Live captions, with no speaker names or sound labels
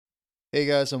Hey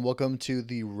guys, and welcome to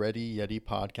the Ready Yeti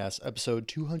podcast, episode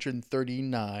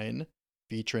 239,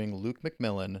 featuring Luke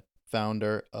McMillan,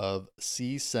 founder of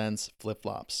C-Sense Flip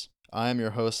Flops. I am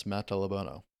your host, Matt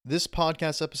Delabono. This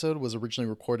podcast episode was originally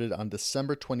recorded on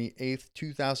December 28th,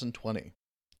 2020.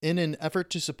 In an effort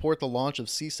to support the launch of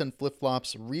C-Sense Flip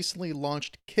Flops' recently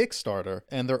launched Kickstarter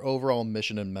and their overall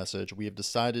mission and message, we have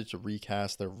decided to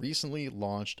recast their recently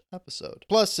launched episode.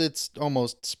 Plus, it's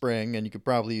almost spring, and you could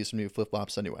probably use some new flip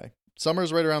flops anyway.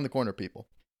 Summer's right around the corner, people.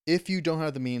 If you don't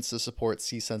have the means to support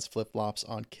C-Sense Flip Flops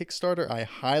on Kickstarter, I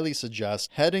highly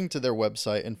suggest heading to their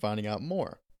website and finding out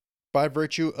more. By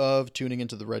virtue of tuning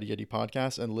into the Ready Yeti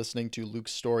podcast and listening to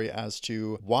Luke's story as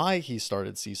to why he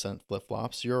started C-Sense Flip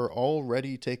Flops, you're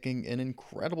already taking an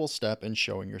incredible step in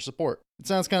showing your support. It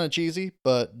sounds kind of cheesy,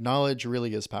 but knowledge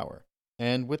really is power.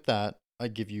 And with that, I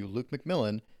give you Luke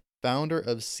McMillan, founder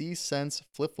of C-Sense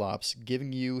Flip Flops,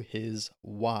 giving you his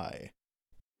why.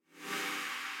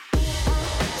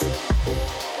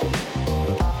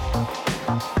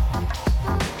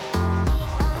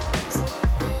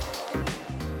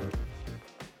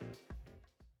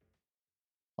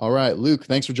 All right, Luke,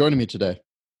 thanks for joining me today.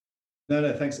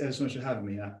 No, thanks ever so much for having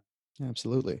me.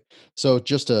 Absolutely. So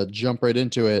just to jump right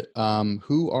into it,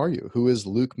 who are you? Who is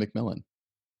Luke McMillan?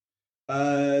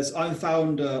 So I'm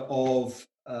founder of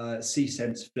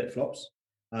C-Sense Flip Flops,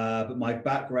 but my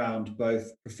background,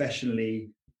 both professionally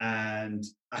and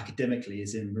academically,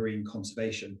 is in marine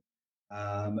conservation.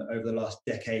 Over the last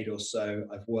decade or so,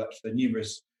 I've worked for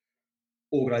numerous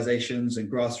organizations and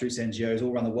grassroots NGOs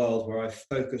all around the world where I've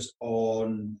focused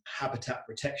on habitat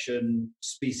protection,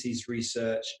 species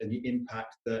research, and the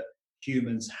impact that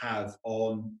humans have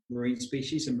on marine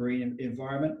species and marine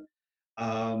environment.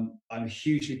 I'm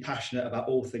hugely passionate about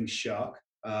all things shark.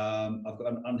 I've got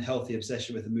an unhealthy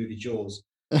obsession with the movie Jaws.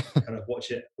 I kind of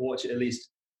watch it at least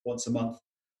once a month.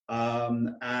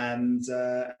 And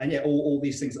yeah, all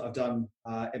these things that I've done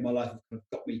in my life have kind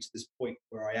of got me to this point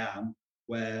where I am,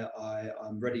 where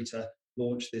I'm ready to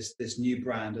launch this new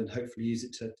brand and hopefully use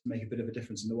it to make a bit of a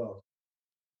difference in the world.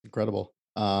 Incredible.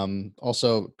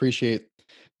 Also appreciate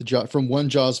from one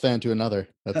Jaws fan to another.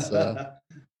 That's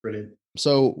Brilliant.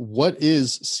 so what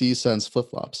is C-Sense Flip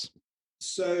Flops?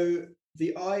 So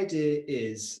the idea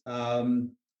is,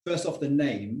 first off, the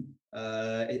name.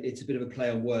 It's a bit of a play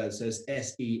on words. So it's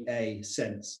SEA,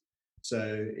 sense.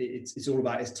 So it's all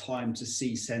about it's time to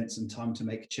see sense and time to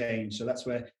make change. So that's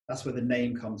where the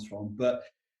name comes from. But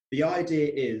the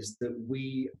idea is that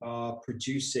we are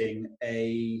producing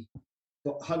a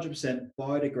 100%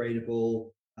 biodegradable,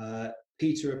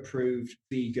 PETA approved,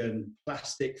 vegan,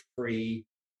 plastic free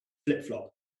flip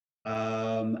flop,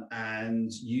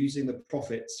 and using the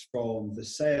profits from the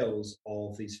sales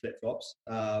of these flip flops.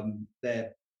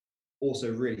 They're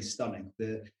also really stunning.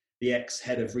 The ex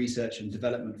head of research and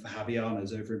development for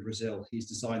Havaianas over in Brazil, he's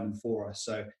designed them for us.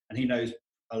 So, and he knows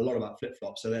a lot about flip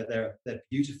flops. So they're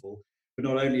beautiful. But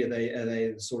not only are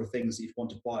they the sort of things that you want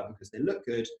to buy because they look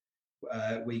good,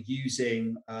 we're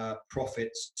using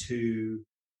profits to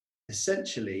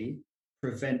essentially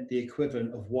prevent the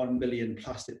equivalent of 1 million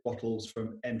plastic bottles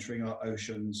from entering our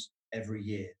oceans every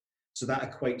year. So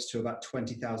that equates to about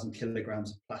 20,000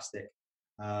 kilograms of plastic.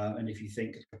 And if you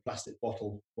think a plastic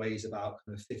bottle weighs about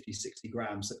kind of 50, 60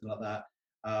 grams, something like that,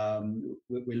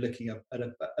 we're looking at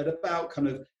about kind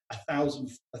of a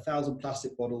thousand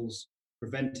plastic bottles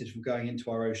prevented from going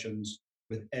into our oceans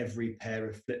with every pair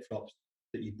of flip flops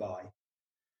that you buy.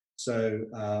 So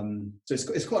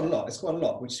it's quite a lot. It's quite a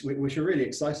lot, which we're really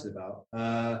excited about.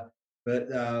 But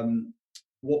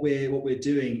what we're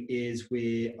doing is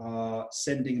we are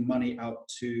sending money out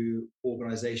to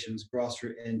organisations,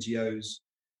 grassroots NGOs,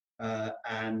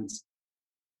 and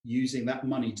using that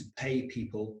money to pay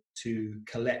people to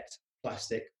collect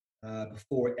plastic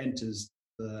before it enters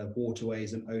the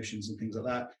waterways and oceans and things like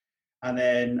that. And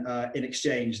then in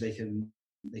exchange, they can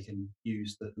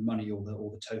use the money or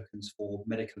the tokens for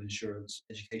medical insurance,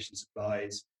 education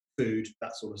supplies, food,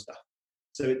 that sort of stuff.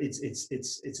 So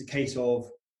it's a case of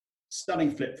stunning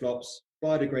flip flops,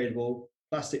 biodegradable,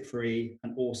 plastic free,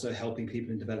 and also helping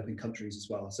people in developing countries as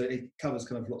well. So it covers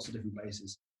kind of lots of different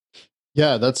bases.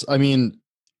 Yeah, I mean,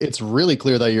 it's really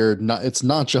clear that it's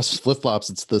not just flip flops,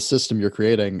 it's the system you're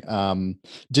creating.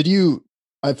 Did you,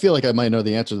 I feel like I might know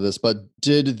the answer to this, but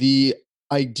did the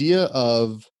idea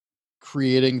of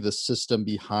creating the system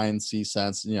behind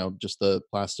C-Sense, just the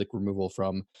plastic removal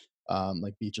from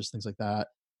like beaches, things like that,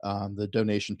 the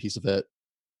donation piece of it,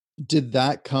 did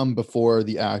that come before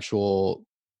the actual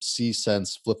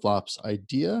C-Sense flip flops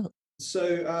idea?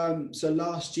 So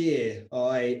last year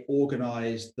I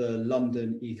organised the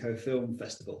London Eco Film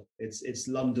Festival. It's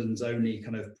London's only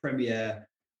kind of premier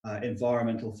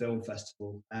environmental film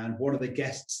festival. And one of the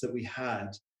guests that we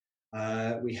had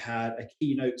a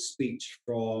keynote speech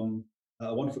from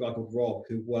a wonderful guy called Rob,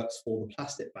 who works for the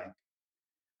Plastic Bank.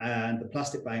 And the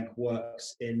Plastic Bank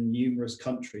works in numerous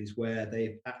countries where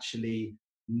they've actually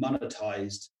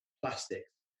monetized plastic.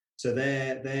 So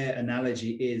their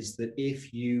analogy is that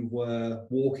if you were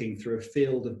walking through a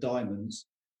field of diamonds,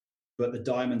 but the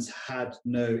diamonds had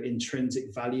no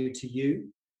intrinsic value to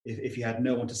you, if you had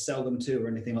no one to sell them to or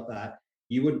anything like that,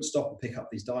 you wouldn't stop and pick up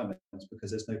these diamonds because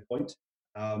there's no point.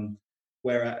 Um,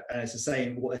 and it's the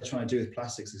same, what they're trying to do with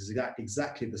plastics is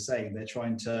exactly the same. They're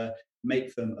trying to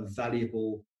make them a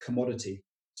valuable commodity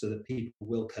so that people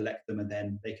will collect them and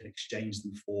then they can exchange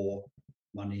them for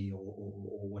money or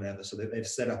whatever. So they've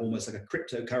set up almost like a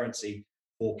cryptocurrency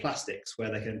for plastics where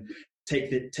they can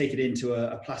take it into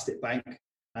a plastic bank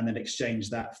and then exchange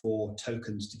that for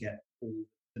tokens to get all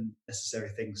the necessary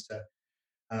things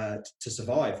to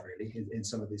survive, really, in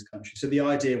some of these countries. So the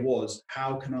idea was,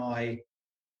 how can I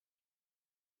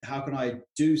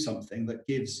do something that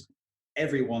gives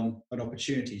everyone an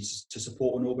opportunity to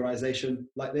support an organization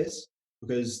like this?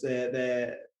 Because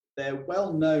they're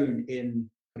well known in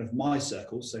kind of my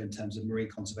circles, so in terms of marine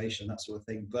conservation, that sort of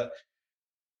thing, but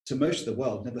to most of the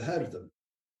world, never heard of them.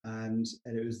 And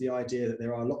it was the idea that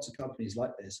there are lots of companies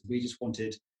like this. We just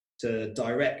wanted to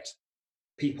direct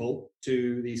people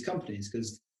to these companies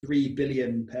because 3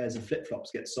 billion pairs of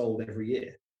flip-flops get sold every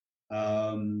year.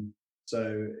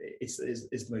 So it's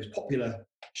the most popular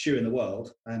shoe in the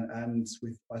world. And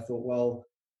I thought, well,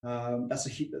 that's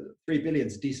 3 billion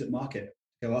is a decent market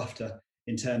to go after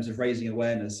in terms of raising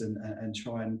awareness and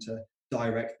trying to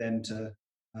direct them to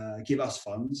give us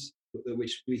funds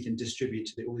which we can distribute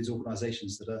to all these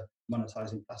organizations that are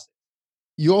monetizing plastic.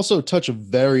 You also touch a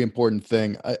very important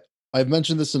thing. I've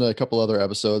mentioned this in a couple other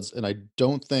episodes, and I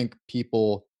don't think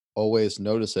people always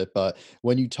notice it, but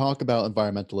when you talk about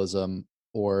environmentalism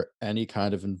or any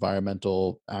kind of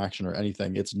environmental action or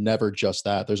anything, it's never just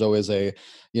that. There's always a,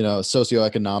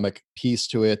 socioeconomic piece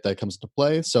to it that comes into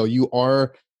play. So you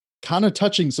are kind of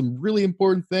touching some really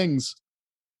important things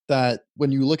that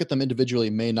when you look at them individually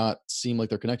may not seem like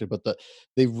they're connected, but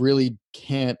they really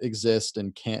can't exist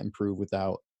and can't improve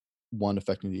without one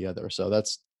affecting the other. So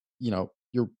that's,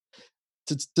 you're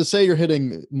to say you're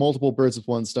hitting multiple birds with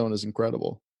one stone is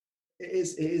incredible. It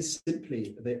is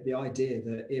simply the idea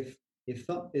that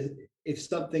if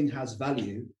something has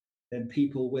value, then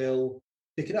people will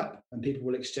pick it up and people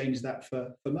will exchange that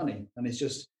for money. And it's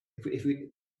just, if we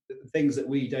things that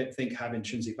we don't think have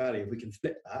intrinsic value, if we can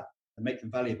flip that and make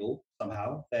them valuable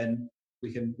somehow, then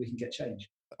we can get change.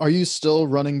 Are you still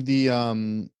running the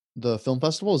film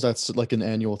festival? Is that like an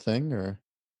annual thing or?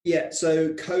 Yeah,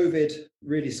 so COVID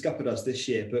really scuppered us this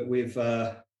year, but we've,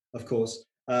 of course,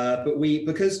 but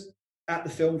because at the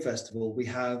film festival we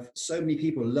have so many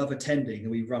people who love attending,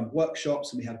 and we run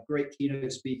workshops and we have great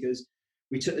keynote speakers.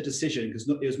 We took the decision because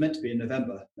it was meant to be in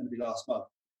November, meant to be last month.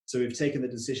 So we've taken the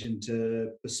decision to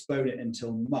postpone it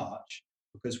until March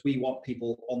because we want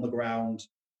people on the ground,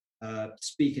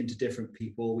 speaking to different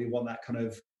people. We want that kind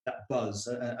of that buzz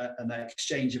and that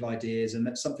exchange of ideas, and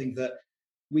that's something that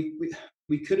we we,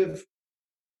 we could have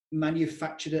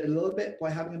manufactured it a little bit by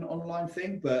having an online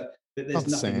thing, but Not there's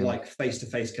the nothing same. like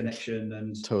face-to-face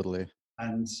connection, Totally.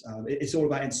 and it's all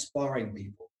about inspiring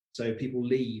people. So people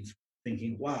leave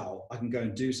thinking, "Wow, I can go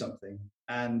and do something,"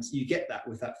 and you get that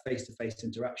with that face-to-face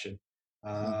interaction,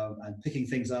 Mm. and picking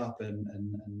things up,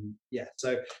 and yeah.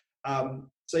 So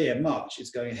yeah, March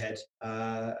is going ahead,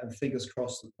 and fingers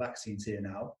crossed the vaccine's here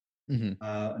now, Mhm.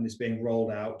 and it's being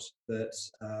rolled out, that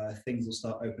things will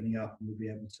start opening up and we'll be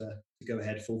able to go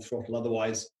ahead full throttle.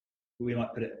 Otherwise, we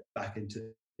might put it back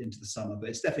into the summer, but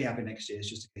it's definitely happening next year. It's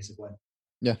just a case of when.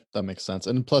 Yeah, that makes sense.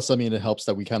 And plus, I mean, it helps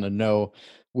that we kind of know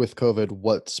with COVID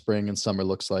what spring and summer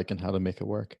looks like and how to make it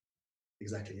work.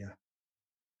 Exactly, yeah.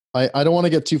 I don't want to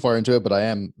get too far into it, but I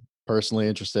am personally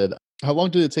interested. How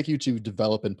long did it take you to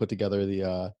develop and put together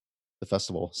the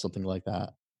festival, something like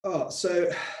that? Oh, so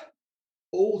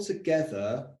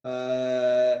altogether,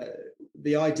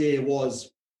 the idea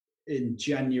was in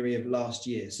January of last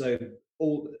year. So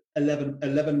all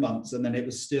 11 months, and then it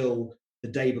was still the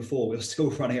day before. We were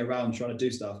still running around trying to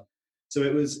do stuff. So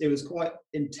it was quite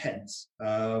intense,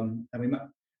 and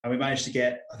we managed to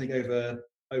get, I think,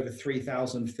 over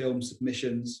 3,000 film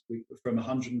submissions from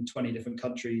 120 different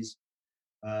countries.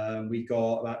 We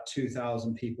got about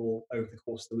 2,000 people over the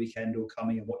course of the weekend all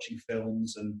coming and watching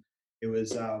films, and it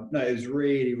was no, it was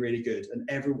really really good, and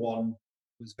everyone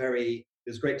was very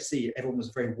was great to see everyone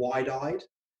was very wide-eyed,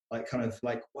 like kind of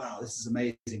like, wow, this is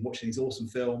amazing, watching these awesome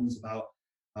films about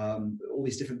all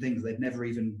these different things they'd never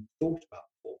even thought about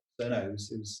before. So no, it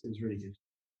was really good.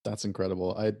 That's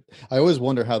incredible. I always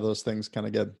wonder how those things kind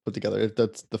of get put together.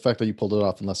 That's the fact that you pulled it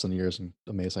off in less than a year is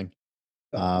amazing.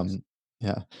 Oh, thanks.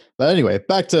 Yeah. But anyway,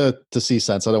 back to C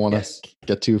Sense. I don't want Yes. to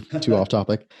get too off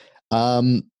topic.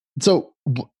 So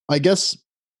I guess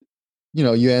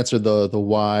you answered the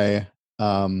why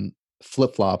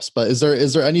flip flops, but is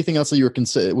there anything else that you were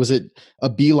consider? Was it a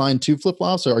beeline to flip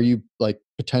flops, or are you like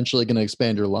potentially going to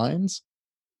expand your lines?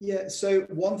 Yeah. So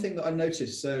one thing that I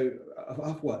noticed, so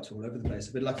I've worked all over the place.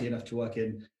 I've been lucky enough to work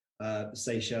in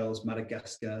Seychelles,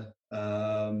 Madagascar,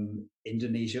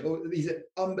 Indonesia. Oh, these are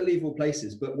unbelievable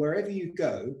places. But wherever you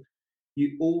go,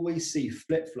 you always see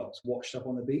flip flops washed up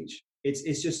on the beach.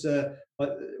 It's just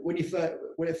like when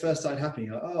it first started happening,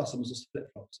 you're like, oh, someone's lost a flip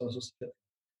flop. Someone's lost a flip.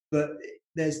 But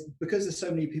because there's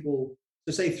so many people.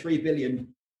 So say 3 billion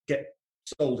get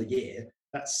sold a year.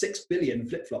 That's 6 billion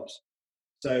flip flops.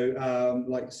 So,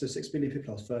 6 billion flip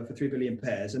flops for 3 billion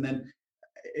pairs. And then,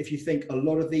 if you think a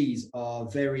lot of these are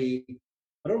very,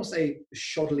 I don't want to say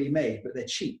shoddily made, but they're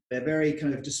cheap. They're very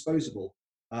kind of disposable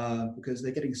because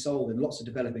they're getting sold in lots of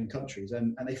developing countries,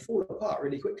 and they fall apart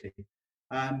really quickly.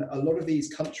 And a lot of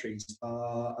these countries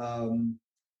are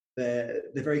they're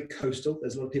very coastal.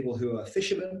 There's a lot of people who are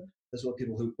fishermen. There's a lot of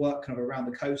people who work kind of around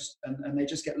the coast, and they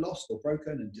just get lost or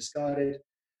broken and discarded.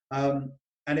 Um,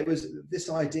 and it was this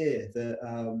idea that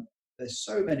there's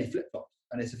so many flip flops,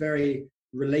 and it's a very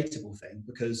relatable thing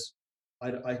because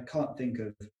I can't think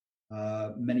of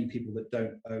many people that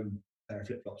don't own a pair of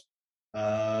flip flops,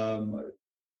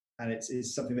 and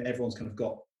it's something that everyone's kind of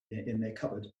got in their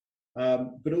cupboard.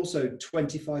 But also,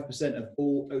 25% of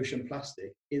all ocean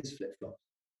plastic is flip flops,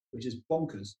 which is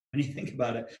bonkers when you think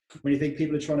about it. When you think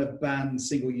people are trying to ban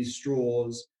single-use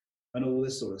straws and all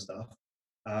this sort of stuff.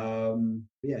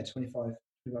 Yeah, 25%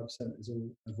 is all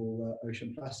of all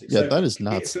ocean plastic. Yeah, So that is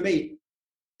nuts. for me,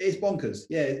 it's bonkers.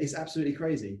 Yeah, it's absolutely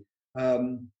crazy.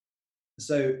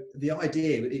 So the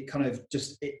idea, it kind of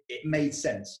just it made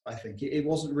sense. I think it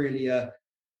wasn't really a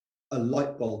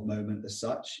light bulb moment as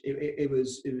such. It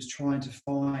was trying to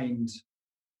find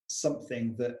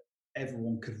something that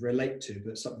everyone could relate to,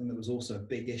 but something that was also a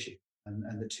big issue, and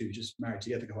the two just married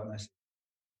together quite nicely.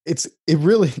 It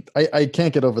really I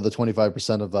can't get over the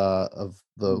 25% of the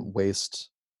Mm. waste,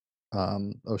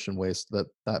 ocean waste,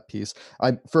 that piece.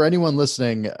 I For anyone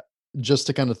listening, just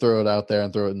to kind of throw it out there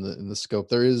and throw it in the scope,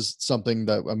 there is something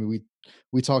that I mean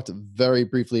we talked very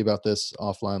briefly about this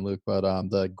offline, Luke, but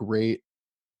the Great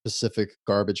Pacific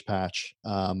Garbage Patch.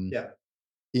 Yeah.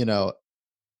 You know,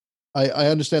 I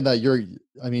understand that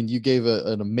I mean, you gave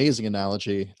an amazing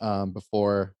analogy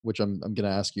before, which I'm going to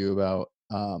ask you about.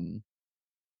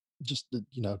 Just to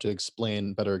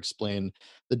better explain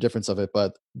the difference of it,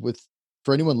 but with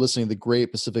for anyone listening, the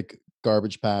Great Pacific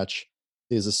Garbage Patch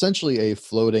is essentially a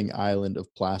floating island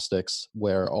of plastics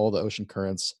where all the ocean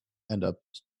currents end up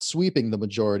sweeping the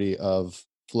majority of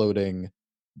floating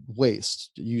waste,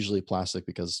 usually plastic,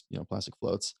 because plastic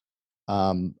floats.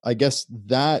 I guess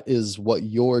that is what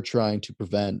you're trying to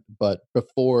prevent, but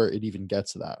before it even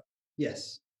gets to that.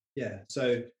 Yes. Yeah.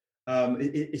 So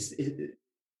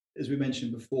as we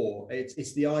mentioned before,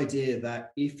 it's the idea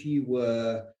that if you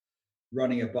were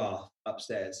running a bath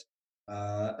upstairs,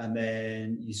 and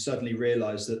then you suddenly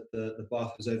realized that the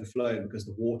bath was overflowing because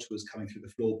the water was coming through the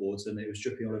floorboards and it was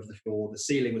dripping all over the floor. The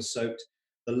ceiling was soaked.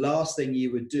 The last thing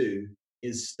you would do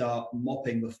is start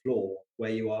mopping the floor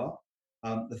where you are.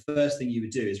 The first thing you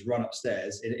would do is run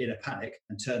upstairs in a panic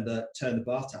and turn the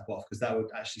bath tap off because that would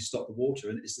actually stop the water.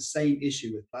 And it's the same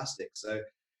issue with plastic. So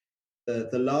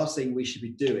the last thing we should be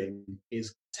doing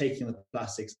is taking the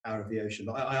plastics out of the ocean.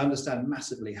 I understand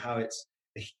massively how it's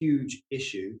a huge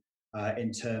issue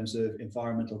in terms of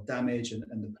environmental damage and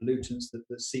the pollutants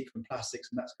that seep from plastics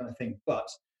and that kind of thing. But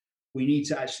we need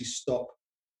to actually stop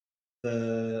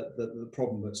the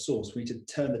problem at source. We need to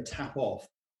turn the tap off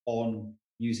on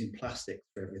using plastic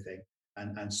for everything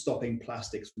and stopping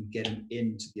plastics from getting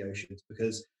into the oceans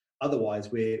because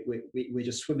otherwise we're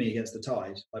just swimming against the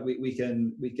tide. Like we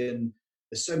can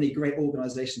there's so many great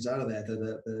organizations out of there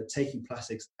that are taking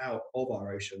plastics out of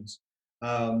our oceans.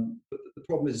 But the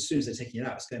problem is as soon as they're taking it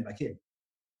out, it's going back in.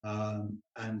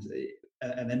 And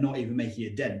they're not even making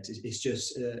a dent. It's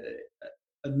just a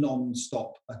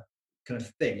non-stop kind of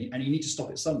thing, and you need to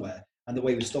stop it somewhere. And the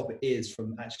way we stop it is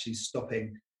from actually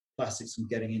stopping plastics from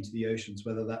getting into the oceans,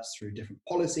 whether that's through different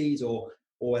policies or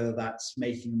whether that's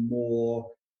making more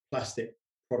plastic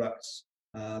products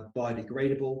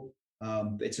biodegradable.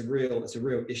 But it's a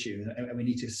real issue, and we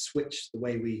need to switch the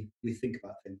way we think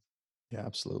about things. Yeah,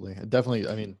 absolutely. Definitely.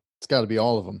 I mean, it's got to be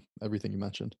all of them. Everything you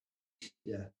mentioned.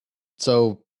 Yeah.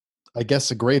 So, I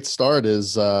guess a great start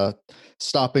is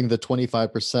stopping the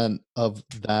 25% of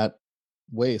that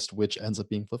waste, which ends up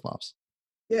being flip flops.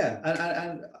 Yeah,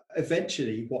 and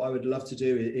eventually, what I would love to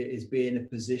do is be in a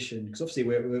position, because obviously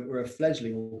we're a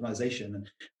fledgling organisation,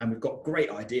 and we've got great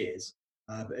ideas.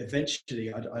 But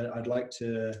eventually, I'd like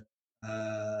to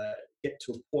get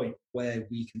to a point where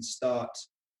we can start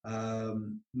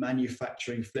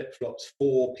manufacturing flip flops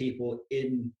for people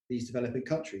in these developing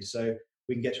countries. So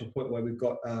we can get to a point where we've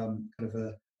got kind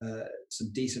of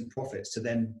some decent profits to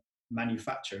then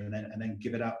manufacture and then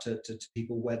give it out to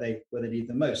people where they need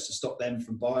the most, to stop them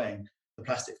from buying the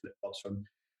plastic flip flops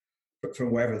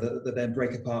from wherever that then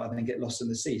break apart and then get lost in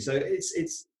the sea. So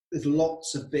it's there's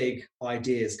lots of big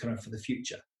ideas kind of for the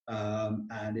future,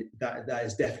 and that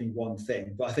is definitely one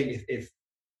thing. But I think if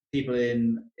people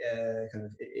in kind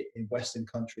of in Western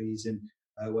countries and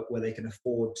where they can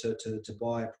afford to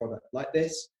buy a product like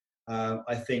this.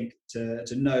 I think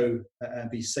to know and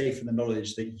be safe in the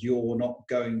knowledge that you're not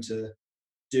going to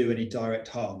do any direct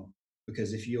harm,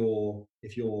 because if you're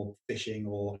fishing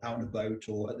or out on a boat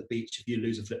or at the beach, if you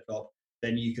lose a flip flop,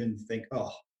 then you can think,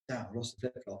 oh damn, I lost the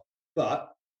flip flop,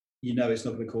 but you know it's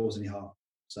not going to cause any harm.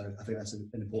 So I think that's an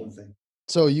important thing.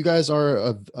 So, you guys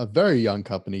are a very young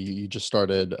company. You just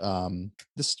started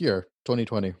this year,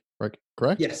 2020, right?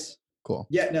 Correct? Yes. Cool.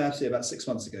 Yeah, no, absolutely, about 6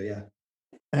 months ago. Yeah.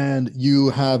 And you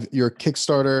have your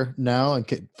Kickstarter now.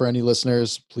 And for any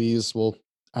listeners, please, we'll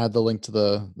add the link to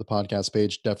the podcast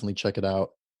page. Definitely check it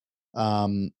out.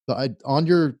 But on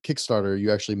your Kickstarter,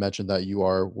 you actually mentioned that you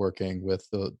are working with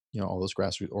all those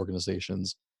grassroots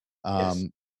organizations. Yes. Um,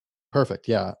 Perfect.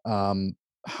 Yeah.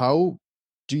 How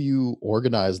do you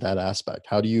organize that aspect?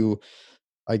 How do you,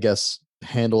 I guess,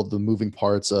 handle the moving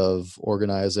parts of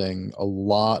organizing a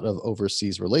lot of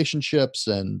overseas relationships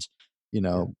and, you Yeah.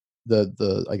 know,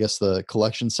 the I guess the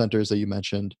collection centers that you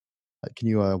mentioned? Can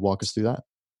you walk us through that?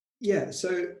 Yeah.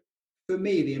 So for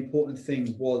me, the important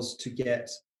thing was to get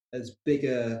as big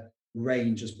a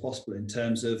range as possible in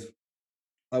terms of,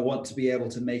 I want to be able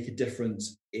to make a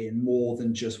difference in more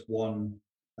than just one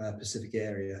Pacific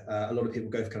area. A lot of people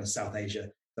go for kind of South Asia.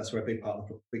 That's where a big part of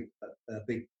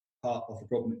big part of the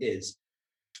problem is.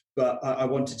 But I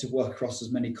wanted to work across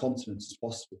as many continents as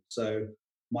possible. So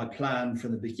my plan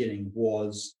from the beginning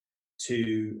was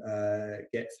to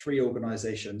get three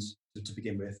organizations to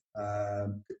begin with,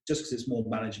 just because it's more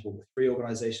manageable with three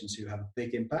organizations who have a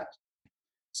big impact.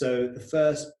 So the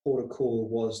first port of call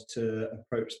was to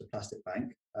approach the Plastic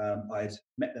Bank. I'd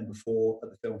met them before at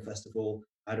the film festival.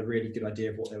 I had a really good idea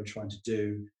of what they were trying to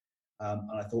do, and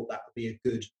I thought that would be a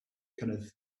good kind of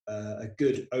a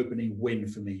good opening win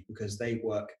for me, because they're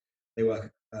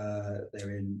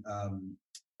in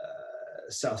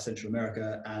South Central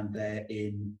America, and they're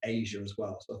in Asia as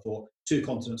well. So I thought two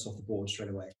continents off the board straight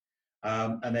away,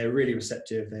 and they're really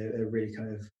receptive. They're really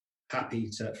kind of happy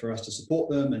for us to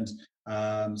support them, and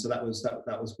so that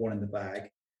was one in the bag.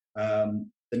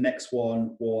 The next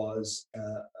one was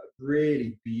a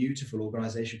really beautiful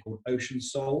organization called Ocean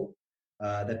Soul.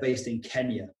 They're based in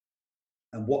Kenya,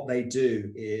 and what they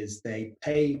do is they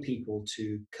pay people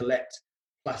to collect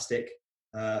plastic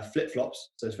flip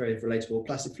flops. So it's very relatable.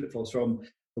 Plastic flip flops from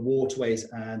the waterways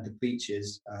and the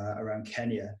beaches around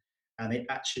Kenya, and they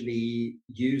actually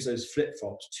use those flip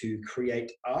flops to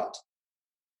create art.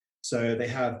 So they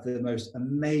have the most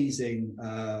amazing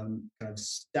kind of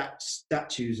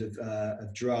statues of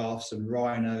giraffes and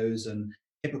rhinos and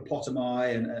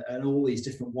hippopotami and all these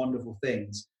different wonderful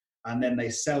things. And then they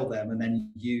sell them and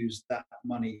then use that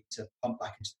money to pump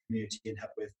back into the community and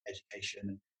help with education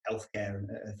and healthcare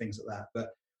and things like that. But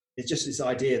it's just this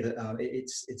idea that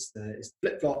it's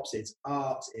flip flops, it's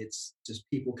art, it's just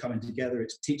people coming together,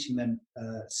 it's teaching them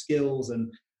skills,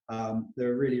 and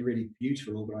they're a really, really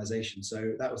beautiful organization.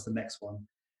 So that was the next one.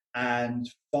 And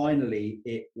finally,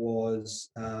 it was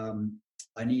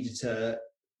I needed to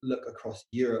look across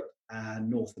Europe and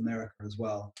North America as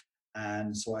well.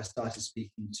 And so I started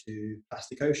speaking to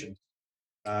Plastic Ocean.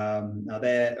 Now,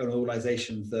 they're an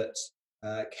organization that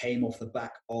came off the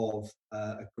back of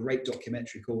a great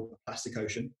documentary called Plastic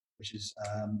Ocean, which is,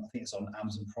 I think it's on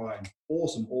Amazon Prime.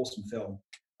 Awesome, awesome film.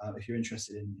 If you're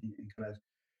interested in kind of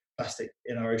plastic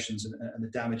in our oceans and the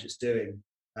damage it's doing.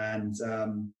 And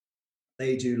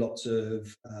they do lots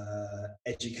of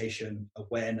education,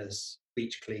 awareness,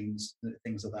 beach cleans,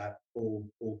 things like that, all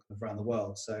kind of around the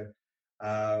world. So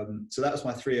that was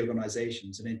my three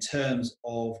organizations. And in terms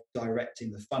of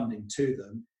directing the funding to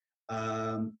them,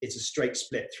 it's a straight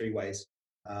split three ways.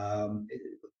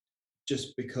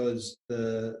 Just because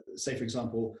say for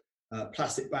example,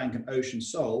 Plastic Bank and Ocean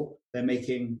Soul, they're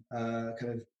making kind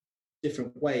of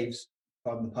different waves,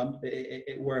 pardon the pun,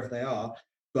 wherever they are,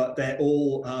 but they're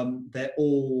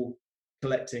all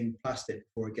collecting plastic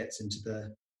before it gets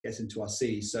into our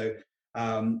seas. So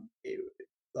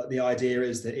like the idea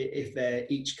is that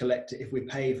if we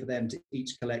pay for them to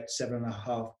each collect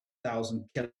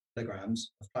 7,500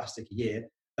 kilograms of plastic a year,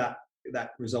 that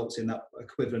results in that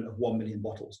equivalent of 1 million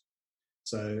bottles.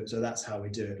 So that's how we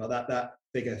do it. Like that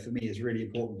figure for me is really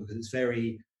important because it's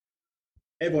very,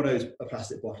 everyone knows a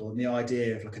plastic bottle, and the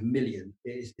idea of like a million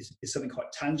is something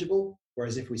quite tangible.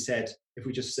 Whereas if we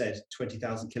just said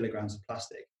 20,000 kilograms of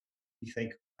plastic, you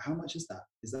think, how much is that?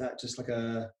 Is that just like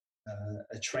a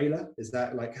trailer? Is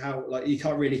that like how, like, you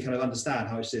can't really kind of understand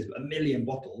how much it is, but a million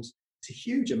bottles, it's a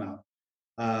huge amount.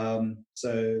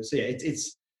 So yeah,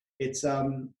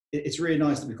 it's really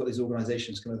nice that we've got these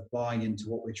organizations kind of buying into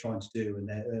what we're trying to do, and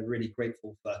they're really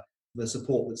grateful for the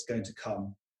support that's going to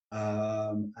come.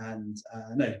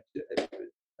 No,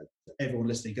 everyone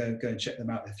listening, go and check them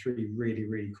out. They're three really,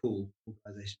 really cool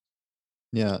organizations.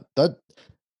 Yeah,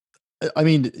 I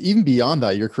mean, even beyond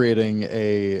that,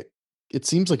 it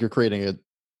seems like you're creating a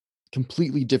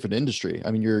completely different industry.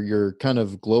 I mean, you're kind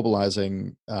of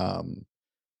globalizing,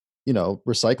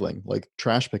 recycling, like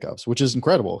trash pickups, which is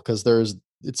incredible because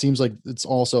it seems like it's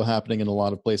also happening in a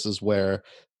lot of places where,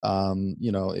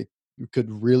 it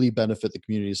could really benefit the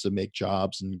communities to make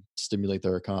jobs and stimulate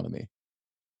their economy.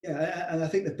 Yeah, and I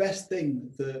think the best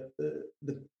thing, the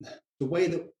way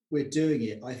that we're doing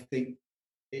it, I think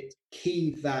it's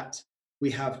key that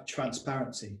we have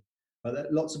transparency.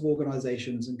 That lots of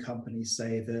organizations and companies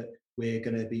say that we're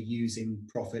going to be using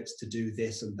profits to do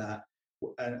this and that.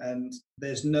 And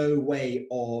there's no way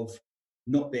of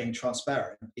not being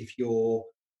transparent if you're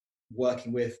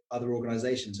working with other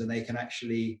organizations and they can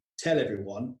actually tell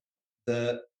everyone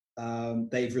that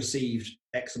they've received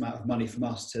X amount of money from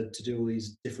us to do all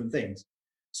these different things.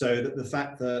 So that the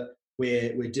fact that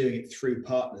we're doing it through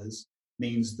partners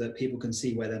means that people can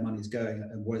see where their money is going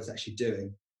and what it's actually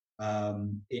doing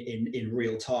in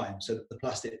real time. So that the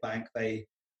Plastic Bank, they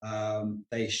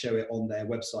show it on their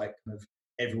website, kind of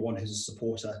everyone who's a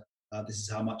supporter. This is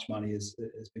how much money has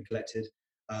been collected.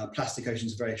 Plastic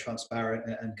Oceans are very transparent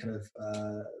and kind of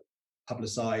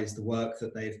publicize the work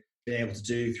that they've been able to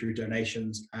do through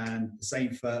donations, and the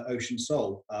same for Ocean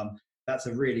Soul. That's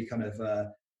a really kind of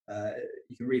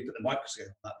you can really put the microscope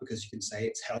on that, because you can say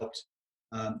it's helped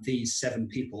these 7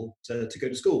 people to go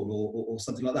to school or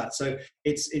something like that. So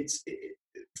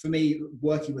for me,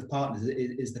 working with partners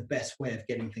is the best way of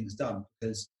getting things done,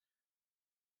 because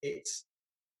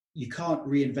you can't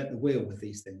reinvent the wheel with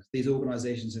these things. These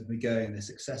organizations have been going, they're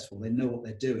successful, they know what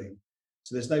they're doing.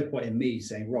 So there's no point in me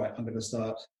saying, right, I'm going to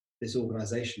start this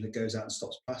organization that goes out and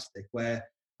stops plastic, where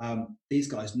these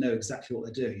guys know exactly what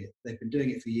they're doing. They've been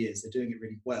doing it for years, they're doing it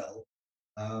really well,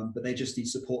 but they just need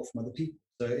support from other people.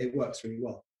 So it works really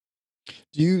well.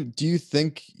 Do you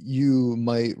think you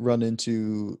might run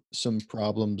into some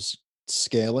problems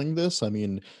scaling this? I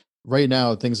mean, right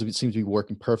now things seem to be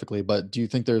working perfectly, but do you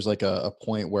think there's like a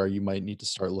point where you might need to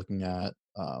start looking at,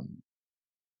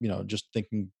 just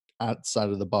thinking outside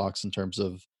of the box in terms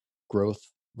of growth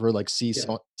for like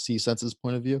Yeah. C Sense's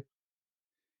point of view?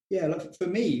 Yeah, like for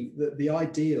me, the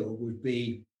ideal would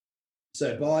be,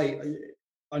 so by,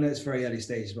 I know it's very early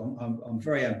stages, but I'm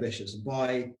very ambitious.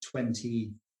 By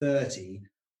 2030,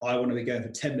 I want to be going for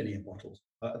 10 million bottles.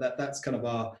 That's kind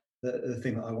of the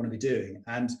thing that I want to be doing.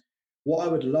 And what I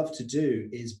would love to do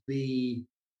is be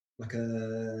like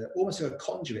almost like a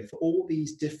conduit for all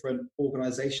these different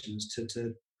organizations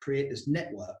to create this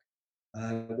network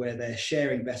where they're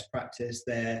sharing best practice,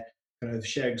 they're kind of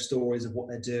sharing stories of what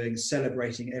they're doing,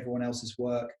 celebrating everyone else's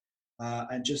work,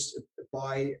 and just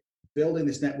by building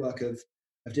this network of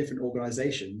different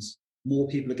organizations, more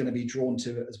people are going to be drawn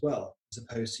to it as well, as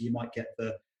opposed to, you might get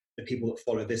the people that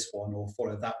follow this one or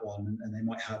follow that one, and they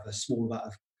might have a small amount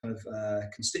of kind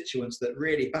of constituents that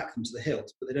really back them to the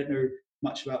hilt, but they don't know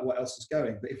much about what else is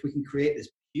going. But if we can create this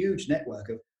huge network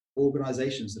of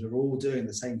organizations that are all doing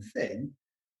the same thing,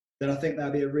 then I think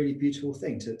that'd be a really beautiful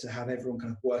thing to have everyone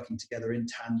kind of working together in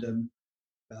tandem,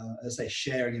 as I say,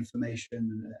 sharing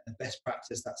information and best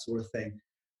practice, that sort of thing.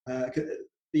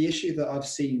 The issue that I've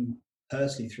seen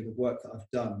personally through the work that I've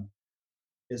done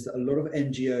is that a lot of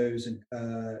NGOs and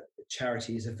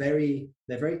charities they're very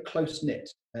close knit,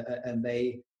 and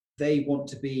they want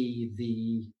to be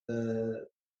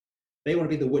they want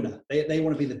to be the winner. They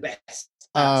want to be the best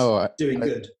at Oh, doing I,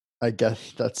 good. I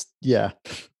guess that's, yeah.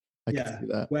 I could Yeah. see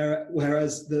that.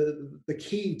 Whereas the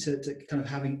key to kind of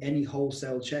having any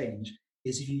wholesale change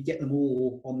is if you get them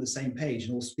all on the same page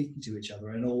and all speaking to each other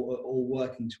and all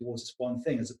working towards this one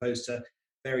thing, as opposed to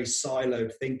very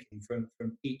siloed thinking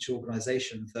from each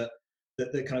organization that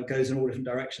kind of goes in all different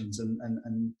directions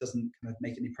and doesn't kind of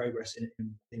make any progress in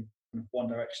kind of one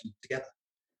direction together.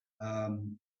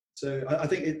 So I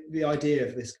think the idea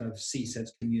of this kind of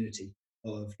C-Sense community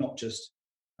of not just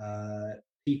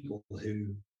people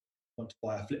who want to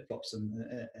buy our flip flops and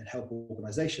help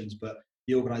organizations, but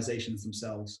the organizations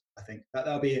themselves. I think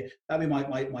that'll be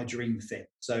my dream thing.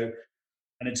 So,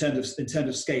 and in terms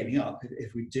of scaling up,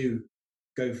 if we do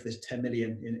go for this 10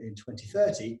 million in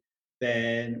 2030,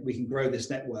 then we can grow this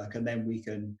network, and then we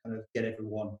can kind of get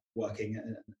everyone working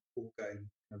and all going kind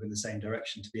of in the same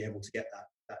direction to be able to get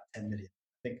that 10 million.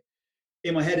 I think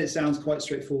in my head it sounds quite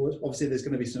straightforward. Obviously, there's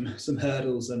going to be some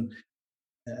hurdles and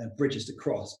bridges to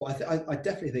cross. But I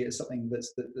definitely think it's something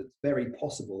that's very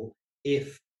possible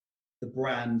if the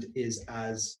brand is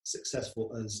as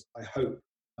successful as I hope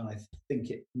and I think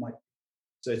it might.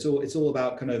 So it's all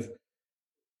about kind of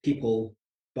people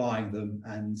buying them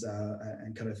and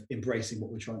kind of embracing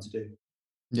what we're trying to do.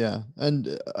 Yeah,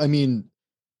 and I mean,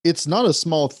 it's not a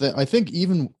small thing. I think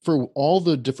even for all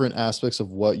the different aspects of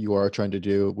what you are trying to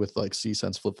do with like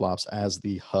C-Sense flip flops as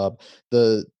the hub,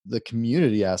 the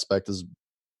community aspect is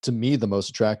to me the most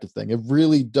attractive thing. It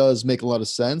really does make a lot of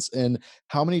sense. And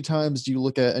how many times do you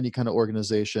look at any kind of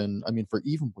organization? I mean, for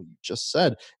even what you just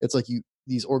said, it's like you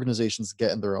these organizations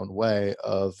get in their own way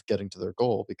of getting to their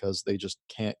goal because they just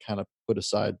can't kind of put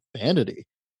aside vanity.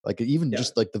 Like even Yeah.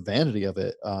 just like the vanity of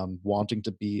it, wanting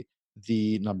to be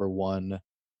the number one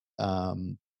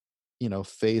um,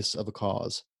 face of a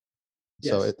cause.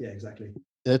 So Yes. Yeah. Exactly.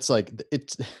 it's like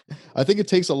it's I think it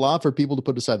takes a lot for people to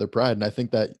put aside their pride, and I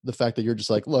think that the fact that you're just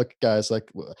like, "Look, guys,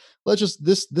 like, let's just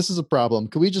this is a problem.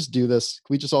 Can we just do this?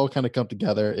 Can we just all kinda come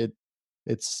together?"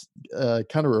 It's, kinda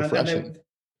And and refreshing. there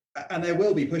and there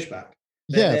will be pushback.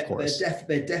 Yeah, of course.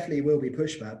 There definitely will be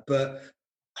pushback, but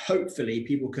hopefully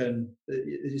people can,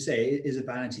 as you say, it is a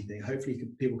vanity thing. Hopefully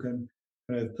people can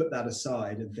kind of put that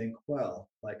aside and think, well,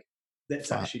 like let's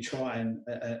Fine. actually try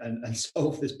and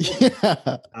solve this problem,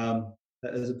 Yeah. um,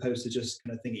 as opposed to just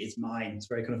kind of thinking it's mine. It's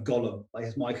very kind of Gollum, like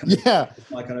Yeah. it's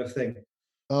my kind of thing.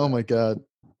 Oh But my god.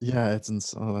 Yeah,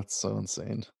 oh, that's so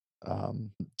insane.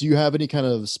 Do you have any kind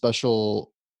of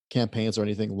special campaigns or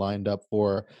anything lined up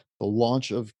for the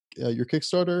launch of, your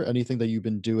Kickstarter? Anything that you've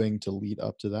been doing to lead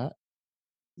up to that?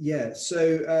 yeah,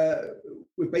 so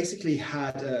we've basically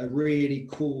had a really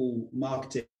cool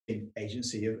marketing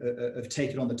agency of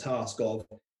taken on the task of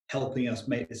helping us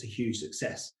make this a huge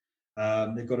success.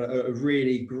 They've got a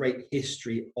really great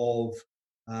history of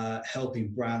helping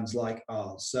brands like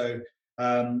ours. So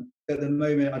at the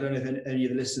moment, I don't know if any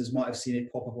of the listeners might have seen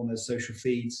it pop up on their social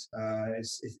feeds.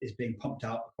 It's being pumped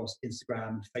out across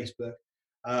Instagram and Facebook.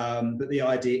 But the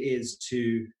idea is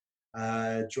to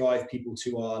drive people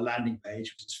to our landing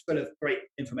page, which is full of great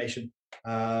information,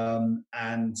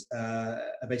 and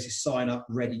basically sign up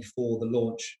ready for the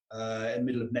launch in the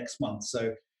middle of next month.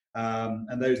 So,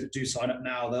 and those that do sign up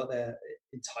now, they're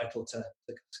entitled to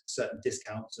certain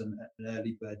discounts and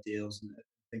early bird deals and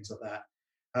things like that.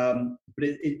 But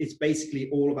it's basically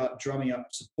all about drumming up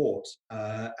support,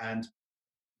 and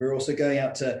we're also going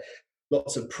out to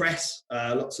lots of press,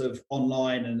 lots of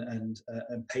online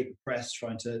and paper press,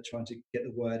 trying to get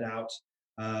the word out.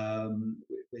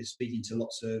 We're speaking to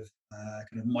lots of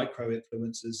kind of micro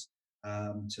influencers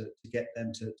to get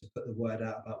them to put the word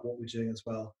out about what we're doing as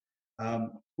well.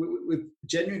 We've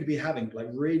genuinely been having like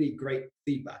really great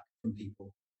feedback from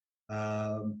people,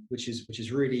 which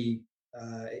is really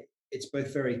it's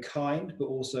both very kind, but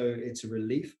also it's a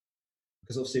relief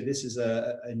because obviously this is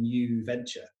a new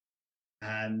venture,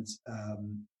 and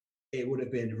it would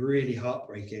have been really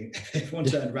heartbreaking if everyone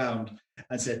turned around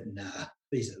and said, "Nah,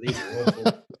 these are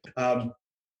awful,"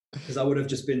 because I would have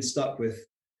just been stuck with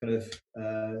kind of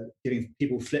giving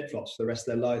people flip flops for the rest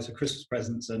of their lives for Christmas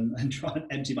presents and try and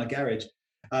empty my garage.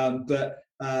 Um, but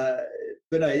uh,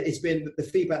 but no, it's been the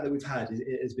feedback that we've had.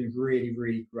 It has been really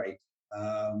really great.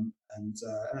 And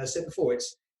as I said before, it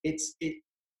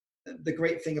the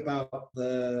great thing about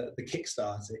the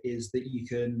Kickstarter is that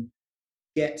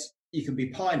get you can be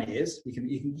pioneers, you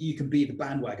can be the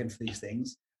bandwagon for these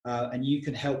things, and you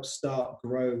can help start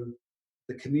grow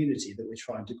the community that we're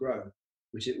trying to grow,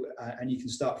 and you can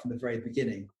start from the very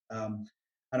beginning. And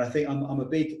I think I'm a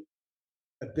big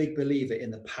believer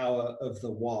in the power of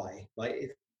the why.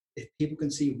 Like if people can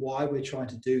see why we're trying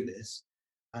to do this,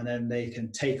 and then they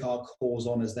can take our cause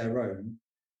on as their own,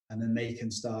 and then they can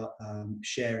start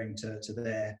sharing to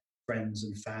their friends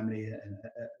and family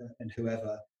and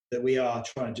whoever that we are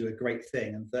trying to do a great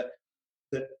thing, and that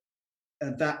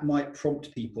and that might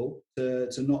prompt people to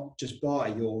not just buy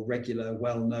your regular,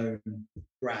 well-known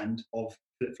brand of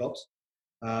flip flops,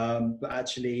 but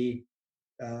actually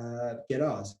get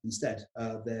ours instead.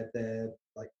 They're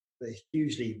like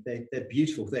they're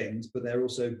beautiful things, but they're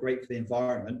also great for the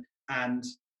environment, and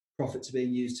profits are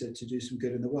being used to do some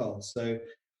good in the world. So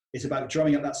it's about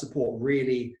drumming up that support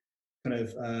really, kind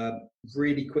of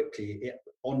really quickly,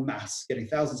 en masse, getting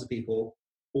thousands of people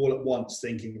all at once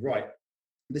thinking, right,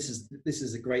 this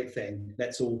is a great thing.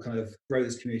 Let's all kind of grow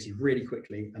this community really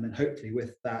quickly, and then hopefully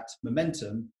with that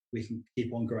momentum, we can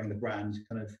keep on growing the brand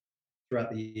kind of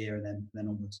throughout the year and then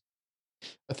onwards.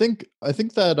 I think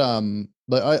that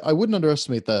but I wouldn't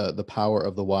underestimate the power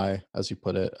of the why, as you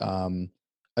put it.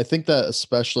 I think that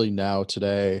especially now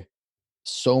today,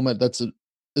 so much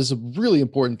is a really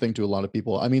important thing to a lot of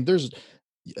people. I mean, there's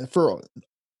for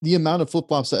the amount of flip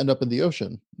flops that end up in the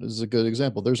ocean, this is a good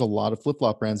example. There's a lot of flip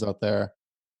flop Yeah. brands out there,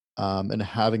 and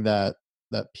having that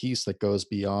piece that goes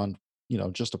beyond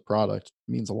just a product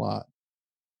means a lot.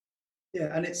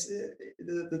 Yeah, and it's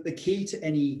the key to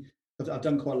any. I've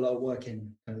done quite a lot of work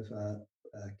in kind of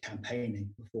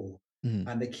campaigning before, Mhm.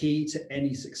 and the key to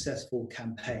any successful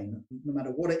campaign, no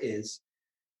matter what it is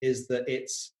that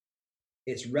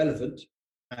it's relevant,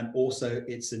 and also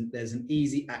there's an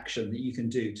easy action that you can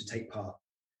do to take part.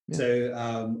 Yeah,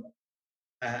 So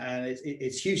and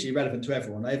it's hugely relevant to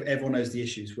everyone. Everyone knows the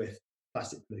issues with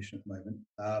plastic pollution at the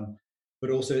moment, but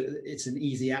also it's an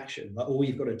easy action. Like all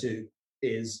you've got to do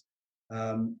is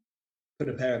um, put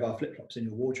a pair of our flip flops in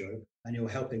your wardrobe, and you're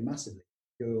helping massively.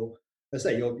 Let's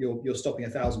say you're stopping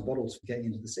 1,000 bottles from getting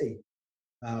into the sea.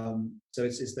 So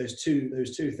it's those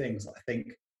two things that I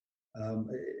think are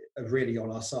really on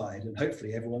our side, and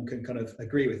hopefully everyone can kind of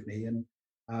agree with me, and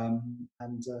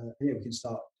yeah, we can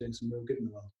start doing some real good in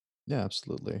the world. yeah,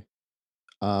 absolutely.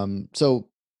 So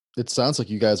it sounds like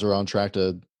you guys are on track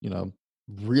to,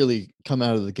 really come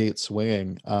out of the gate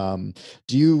swinging.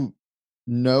 Do you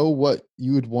know what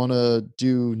you would want to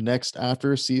do next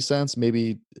after C-Sense?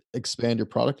 Maybe expand your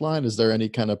product line? Is there any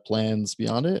kind of plans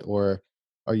beyond it, or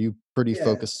are you pretty Yeah.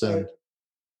 focused So in?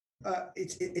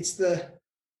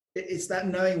 it's that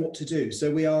knowing what to do.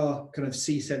 So we are kind of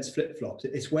C-Sense flip flops.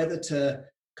 It's whether to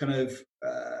kind of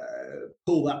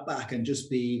pull that back and just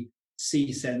be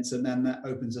C-Sense, and then that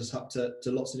opens us up to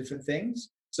lots of different things.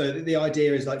 So the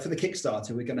idea is, like, for the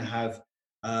Kickstarter, we're going to have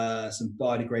some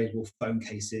biodegradable phone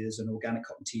cases and organic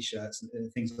cotton T-shirts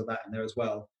and things like that in there as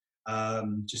well.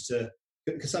 Just to,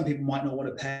 because some people might not want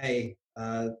to pay.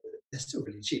 They're still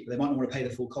really cheap, but they might not want to pay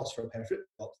the full cost for a pair of flip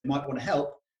flops. They might want to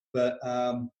help, but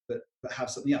have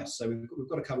something else. So we've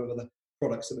got a couple of other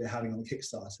products that we're having on the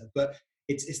Kickstarter. But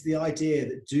it's the idea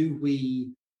that do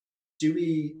we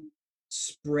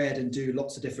spread and do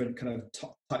lots of different kind of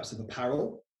types of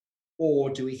apparel, or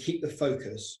do we keep the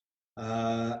focus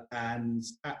and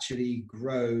actually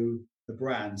grow the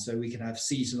brand so we can have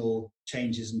seasonal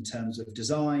changes in terms of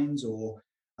designs, or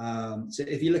so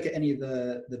if you look at any of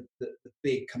the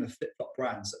big kind of flip flop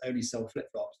brands that only sell flip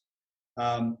flops,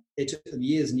 it took them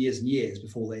years and years and years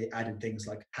before they added things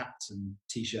like hats and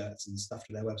t-shirts and stuff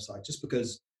to their website, just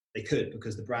because they could,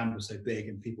 because the brand was so big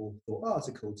and people thought, oh, it's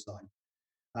a cool design.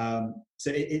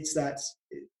 So it's that.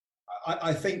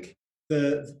 I think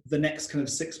the next kind of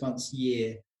 6 months,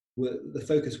 year, the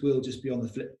focus will just be on the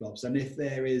flip flops, and if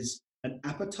there is an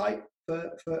appetite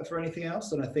for anything else,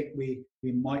 then I think we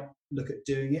might look at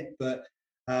doing it. But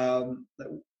um,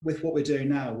 with what we're doing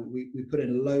now, we put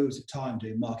in loads of time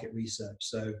doing market research.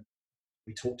 So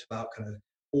we talked about kind of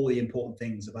all the important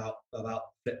things about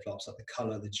flip flops, like the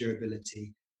color, the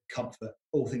durability, comfort,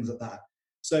 all things like that.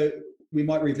 So we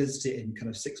might revisit it in kind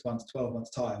of 6 months, 12 months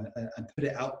time, and put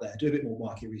it out there, do a bit more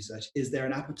market research. Is there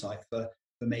an appetite for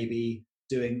maybe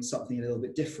doing something a little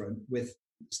bit different, with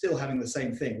still having the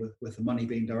same thing, with the money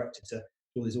being directed to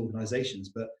all these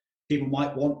organizations, but people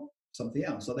might want something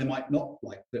else. Like they might not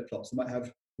like flip flops, they might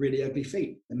have really ugly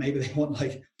feet, and maybe they want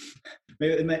like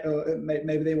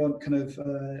maybe they want kind of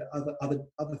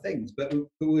other things, but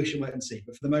we should wait and see.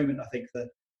 But for the moment, I think that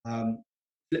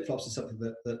flip flops is something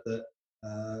that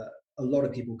a lot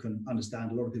of people can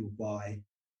understand, a lot of people buy,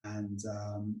 and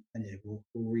yeah, we'll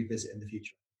revisit in the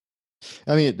future.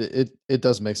 I mean, it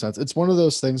does make sense. It's one of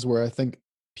those things where I think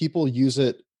people use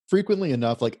it frequently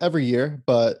enough, like every year,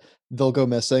 but they'll go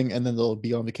missing and then they'll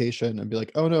be on vacation and be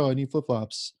like, "Oh no, I need flip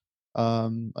flops.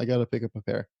 I gotta pick up a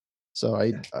pair." So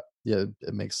Yeah, yeah,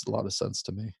 it makes a lot of sense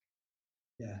to me.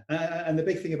 yeah, and the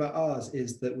big thing about ours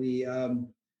is that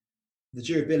the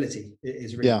durability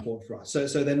is really Yeah. important for us.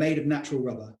 So they're made of natural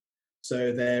rubber.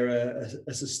 So they're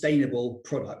a sustainable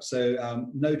product. So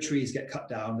no trees get cut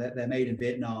down. They're made in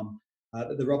Vietnam.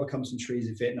 The rubber comes from trees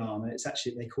in Vietnam, and it's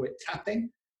actually, they call it tapping.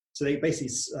 So they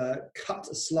basically cut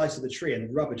a slice of the tree, and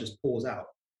the rubber just pours out.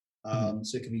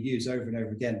 So it can be used over and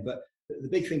over again. But the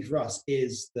big thing for us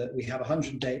is that we have a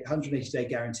 180-day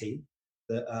guarantee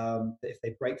that, that if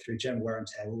they break through general wear and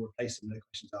tear, we'll replace them, no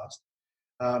questions asked.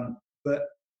 But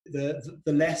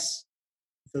the less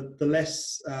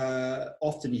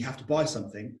often you have to buy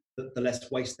something, the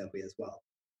less waste there'll be as well.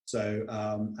 So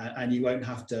and you won't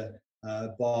have to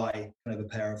buy kind of a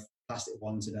pair of plastic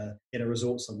ones in a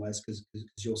resort somewhere because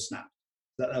you're snapped.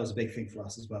 That was a big thing for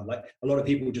us as well. Like a lot of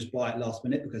people just buy it last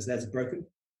minute because theirs are broken,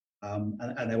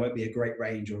 and there won't be a great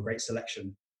range or a great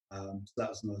selection. So that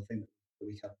was another thing that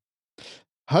we covered.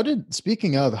 How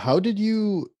did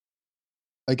you,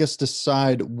 I guess,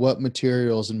 decide what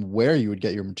materials and where you would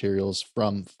get your materials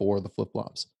from for the flip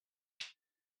flops?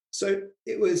 So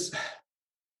it was,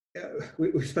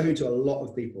 we've spoken to a lot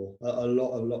of people, a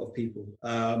lot of people,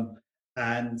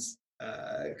 and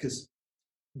because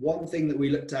one thing that we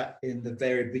looked at in the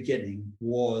very beginning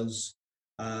was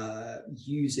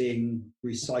using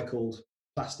recycled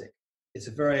plastic. It's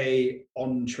a very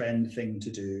on-trend thing to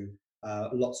do.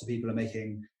 Lots of people are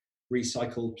making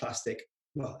recycled plastic,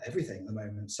 well, everything at the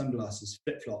moment, sunglasses,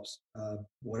 flip-flops,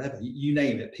 whatever, you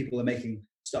name it, people are making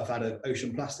stuff out of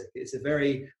ocean plastic. It's a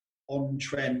very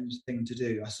on-trend thing to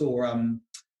do. I saw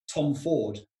Tom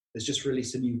Ford has just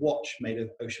released a new watch made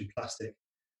of ocean plastic.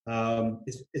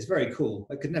 It's very cool.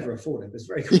 I could never afford it, but it's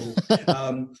very cool.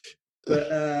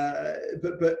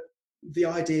 But the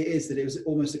idea is that it was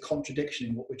almost a contradiction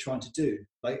in what we're trying to do.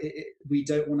 Like we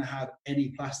don't want to have any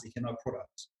plastic in our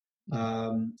products.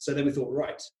 So then we thought,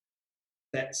 right,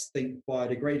 let's think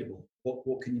biodegradable.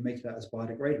 What can you make that as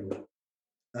biodegradable?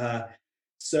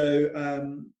 So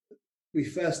we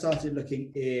first started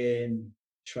looking in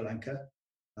Sri Lanka,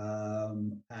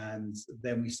 and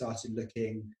then we started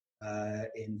looking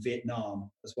in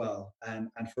Vietnam as well. And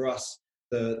for us,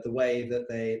 the way that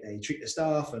they treat the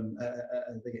staff and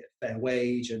they get a fair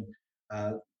wage and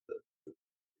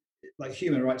like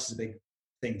human rights is a big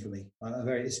thing for me.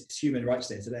 It's Human Rights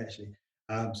Day today, actually.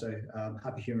 So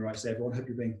happy Human Rights Day, everyone. Hope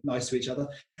you're being nice to each other.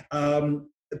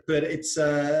 But it's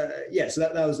yeah. So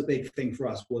that was a big thing for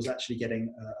us, was actually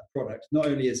getting a product. Not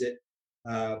only is it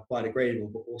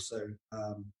biodegradable, but also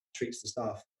treats the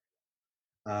staff.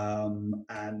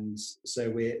 And so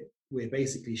we're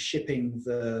basically shipping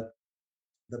the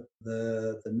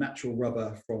natural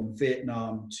rubber from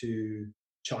Vietnam to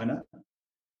China,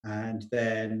 and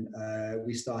then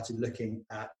we started looking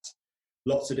at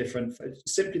lots of different,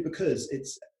 simply because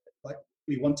it's like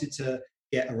we wanted to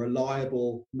get a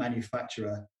reliable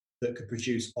manufacturer that could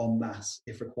produce en masse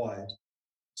if required.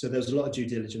 So there's a lot of due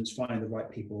diligence, finding the right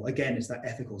people. Again, it's that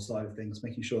ethical side of things,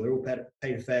 making sure they're all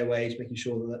paid a fair wage, making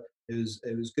sure that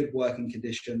it was good working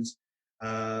conditions.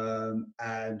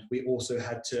 And we also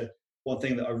had to, one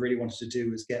thing that I really wanted to do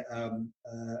was get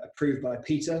approved by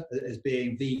PETA as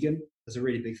being vegan. That's a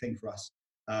really big thing for us.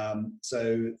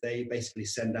 So they basically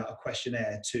send out a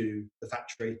questionnaire to the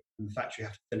factory, and the factory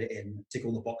have to fill it in, tick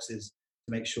all the boxes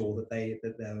to make sure that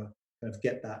they'll kind of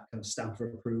get that kind of stamp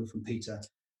of approval from PETA.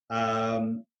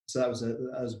 So that was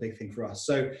a big thing for us.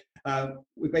 So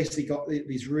we basically got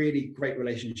these really great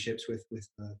relationships with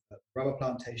the rubber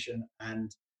plantation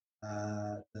and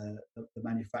the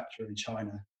manufacturer in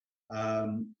China.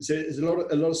 So there's a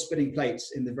lot of spinning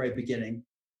plates in the very beginning.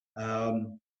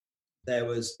 There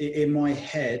was, in my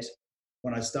head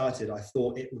when I started, I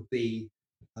thought it would be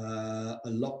a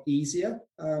lot easier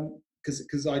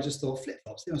because I just thought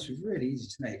flip-flops, they must be really easy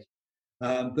to make.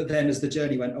 But then as the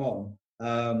journey went on,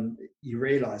 you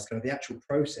realize kind of the actual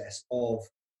process of,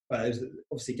 well, it was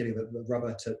obviously getting the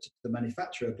rubber to the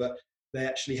manufacturer, but they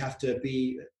actually have to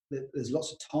be, there's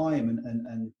lots of time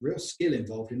and real skill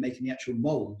involved in making the actual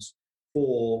molds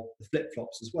for the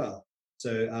flip-flops as well.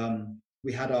 So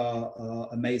we had our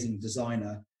amazing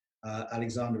designer,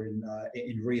 Alexander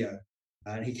in Rio,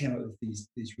 and he came up with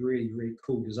these really, really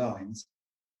cool designs.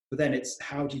 But then it's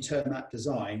how do you turn that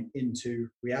design into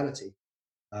reality?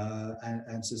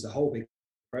 And so there's a whole big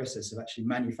process of actually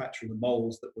manufacturing the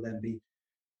molds that will then be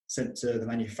sent to the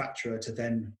manufacturer to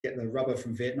then get the rubber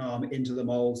from Vietnam into the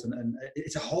molds. And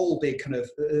it's a whole big kind of,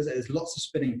 there's lots of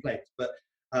spinning plates. But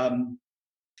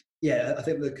yeah, I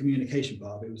think the communication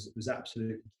part of it was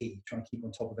absolutely key, trying to keep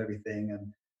on top of everything.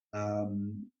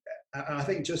 And I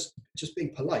think just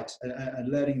being polite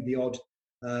and learning the odd,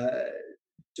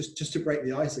 just to break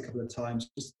the ice a couple of times,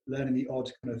 just learning the odd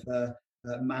kind of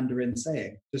Mandarin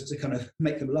saying, just to kind of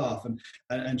make them laugh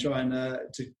and try and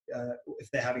if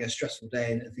they're having a stressful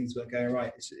day and things weren't going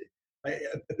right.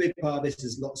 A big part of this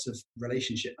is lots of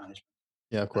relationship management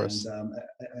Yeah, of and course.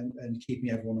 and keeping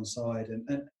everyone on side.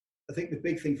 And I think the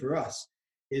big thing for us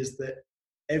is that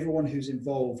everyone who's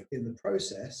involved in the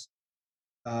process,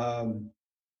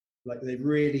 like they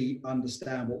really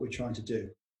understand what we're trying to do.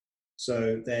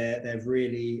 So they're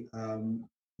really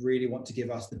really want to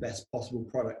give us the best possible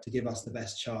product to give us the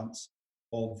best chance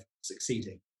of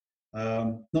succeeding.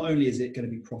 Not only is it going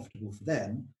to be profitable for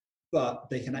them, but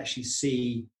they can actually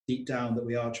see deep down that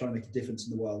we are trying to make a difference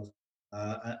in the world,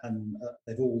 and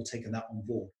they've all taken that on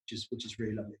board, which is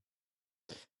really lovely.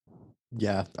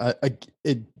 Yeah,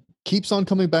 it keeps on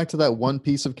coming back to that one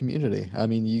piece of community. I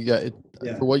mean, you got it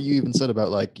Yeah, for what you even said about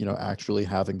like, actually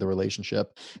having the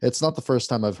relationship. It's not the first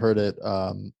time I've heard it,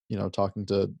 talking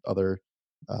to other,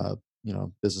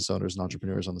 business owners and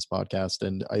entrepreneurs on this podcast.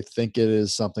 And I think it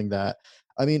is something that,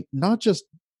 I mean, not just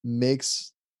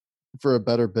makes for a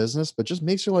better business, but just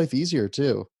makes your life easier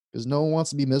too, because no one wants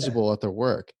to be yeah, miserable at their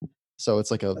work. So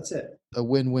it's like a, that's it. a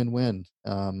win-win-win.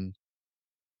 And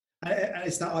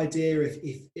it's that idea,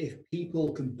 if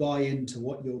people can buy into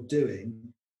what you're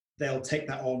doing, they'll take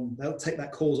that on. They'll take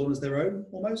that cause on as their own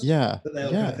almost. Yeah, That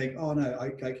they'll kind of yeah, think, oh no,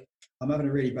 I'm having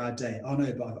a really bad day. Oh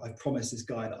no, but I've promised this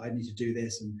guy that I need to do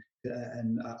this,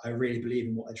 and I really believe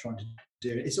in what they're trying to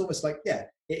do. It's almost like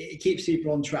it keeps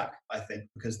people on track. I think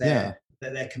because yeah.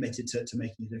 they're committed to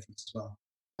making a difference as well.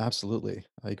 Absolutely.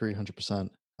 I agree 100%.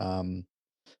 Um,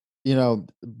 you know,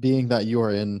 being that you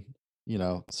are in,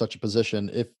 such a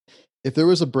position, if there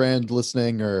was a brand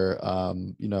listening or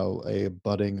a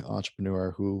budding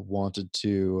entrepreneur who wanted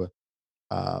to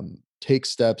take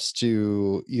steps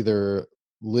to either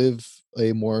live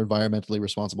a more environmentally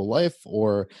responsible life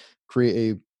or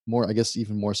create a more, I guess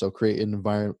even more so, create an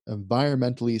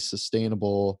environmentally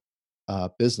sustainable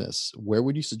business, where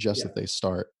would you suggest Yeah. that they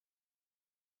start?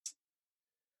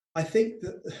 I think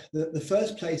that the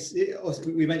first place,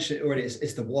 we mentioned it already,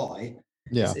 it's the why.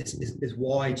 Yeah. It's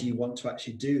why do you want to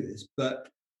actually do this? But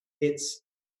it's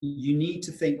you need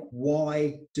to think,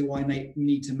 why do I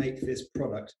need to make this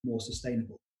product more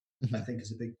sustainable? I Mhm. think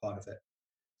is a big part of it.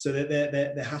 So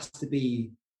there has to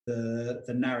be the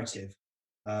narrative,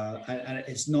 and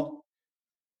it's not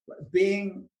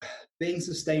being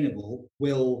sustainable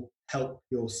will help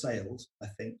your sales, I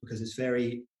think, because it's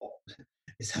very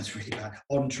it sounds really bad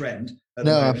on trend at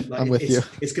the No, moment. Like I'm with you.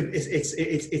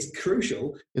 it's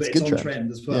crucial, but It's it's good on trend.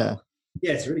 trend as Yeah. well.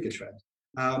 Yeah, it's a really good trend.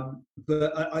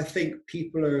 But I think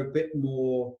people are a bit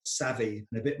more savvy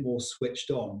and a bit more switched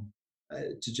on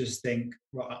to just think,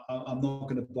 right, I'm not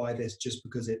going to buy this just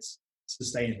because it's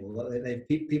sustainable.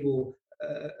 People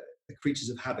are creatures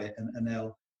of habit, and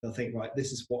they'll think, right,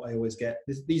 this is what I always get.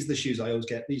 These are the shoes I always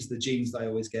get. These are the jeans that I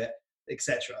always get,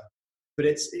 etc. But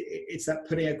it's that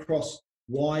putting across,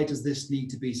 why does this need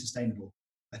to be sustainable?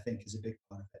 I think is a big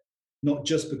part of it. Not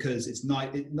just because it's nice,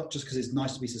 not just because it's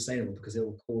nice to be sustainable, because it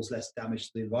will cause less damage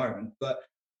to the environment, but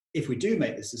if we do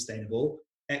make this sustainable,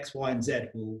 X, Y, and Z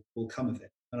will come of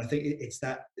it. And I think it's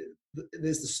that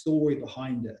there's the story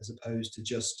behind it, as opposed to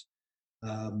just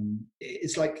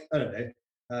it's like, I don't know.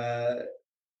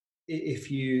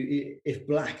 If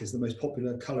black is the most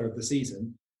popular color of the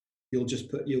season, you'll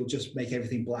just make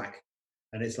everything black.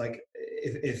 And it's like,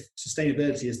 if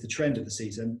sustainability is the trend of the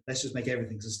season, let's just make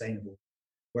everything sustainable.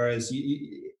 Whereas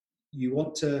you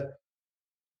want to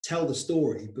tell the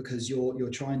story because you're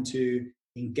trying to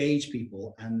engage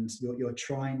people, and you're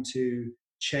trying to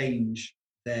change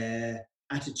their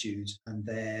attitudes and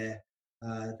their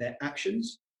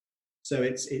actions. So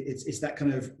it's that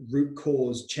kind of root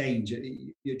cause change.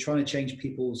 You're trying to change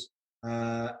people's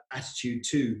attitude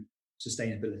to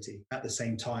sustainability at the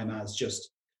same time as just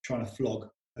trying to flog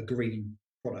a green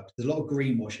product. There's a lot of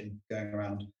greenwashing going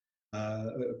around.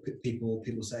 People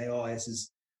say, "Oh, this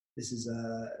is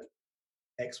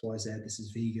X Y Z. This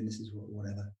is vegan. This is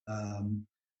whatever."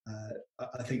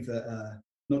 I think that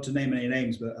not to name any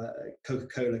names, but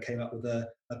Coca-Cola came up with a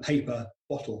paper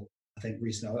bottle. I think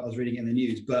recently I was reading it in the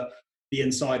news, but the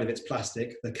inside of it's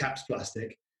plastic, the cap's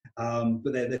plastic.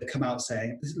 But they've come out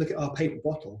saying, "Look at our paper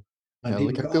bottle," and Yeah,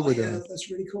 people look how go, good "Oh we're yeah, doing. that's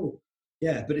really cool."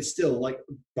 Yeah, but it's still like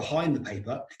behind the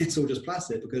paper, it's all just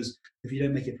plastic, because if you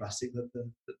don't make it plastic,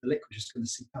 the liquid's just going to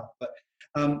seep out.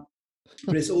 Um,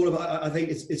 but it's all about, I think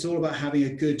it's all about having a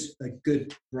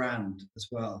good brand as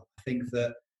well. I think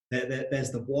that there's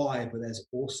the why, but there's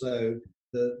also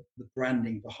the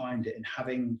branding behind it, and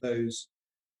having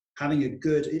a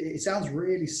good, it sounds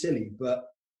really silly, but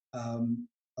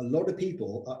a lot of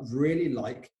people really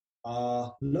like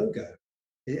our logo.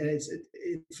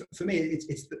 For me,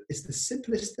 it's the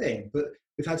simplest thing, but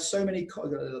we've had so many,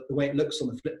 the way it looks on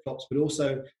the flip flops, but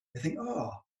also they think,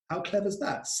 oh, how clever is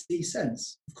that? See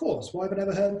sense. Of course. Why have I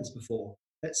never heard this before?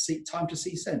 Let's see, time to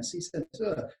see sense, see sense.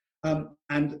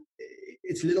 And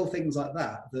it's little things like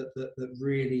that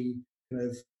really kind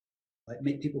of like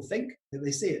make people think, that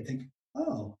they see it and think,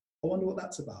 oh, I wonder what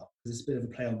that's about. Because it's a bit of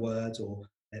a play on words, or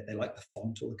they like the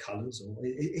font or the colors, or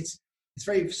it's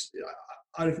very.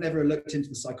 I've never looked into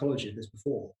the psychology of this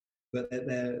before, but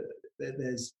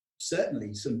there's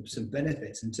certainly some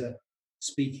benefits into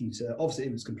speaking to. Obviously,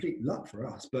 it was complete luck for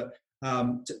us, but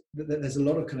there's a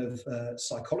lot of kind of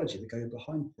psychology that go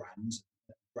behind brands,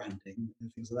 branding,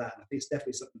 and things like that. And I think it's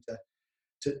definitely something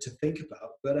to think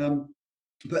about.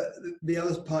 But the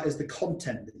other part is the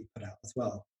content that you put out as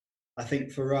well. I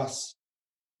think for us,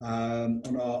 on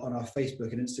our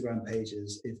Facebook and Instagram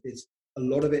pages, it's a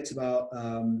lot of it's about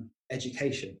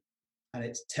education, and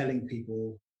it's telling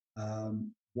people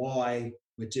why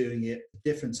we're doing it, the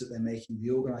difference that they're making,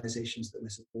 the organisations that we're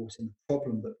supporting, the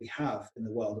problem that we have in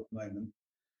the world at the moment.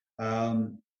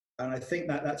 And I think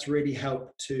that's really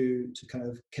helped to kind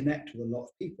of connect with a lot of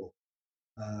people.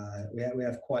 We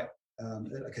have quite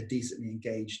like a decently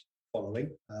engaged following.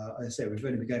 I say we've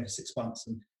only been going for 6 months,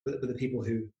 but the people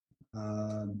who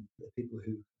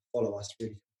follow us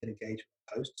really can engage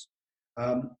with posts.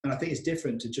 And I think it's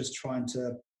different to just trying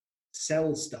to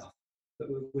sell stuff. That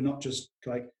we're not just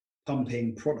like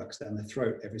pumping products down their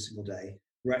throat every single day.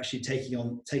 We're actually taking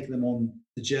them on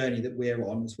the journey that we're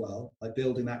on as well, like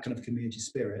building that kind of community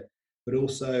spirit, but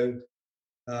also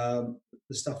the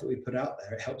stuff that we put out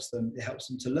there, it helps them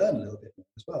to learn a little bit more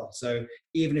as well. So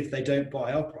even if they don't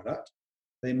buy our product,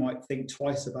 they might think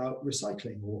twice about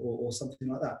recycling or something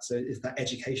like that. So it's that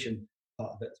education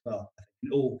part of it as well. I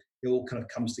think it all kind of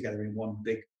comes together in one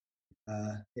big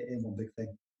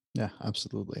thing. Yeah,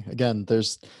 absolutely. Again,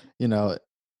 there's, you know,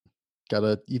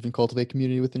 gotta even cultivate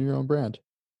community within your own brand.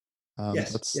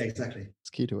 Yes, That's yeah, exactly.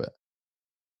 key to it.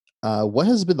 What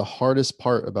has been the hardest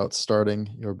part about starting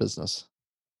your business?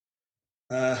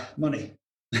 Money.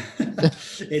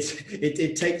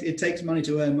 It takes money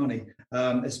to earn money.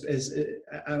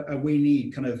 We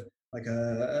need kind of like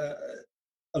a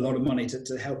lot of money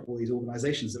to help all these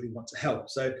organisations that we want to help.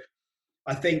 So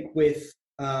I think with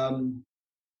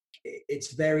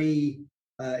it's very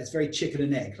chicken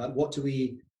and egg. Like what do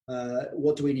we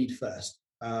need first?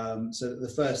 So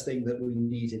the first thing that we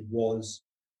needed was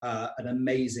an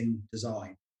amazing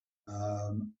design.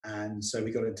 And so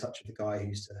we got in touch with the guy who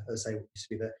used to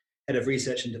be the head of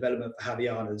research and development for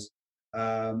Havaianas.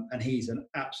 And he's an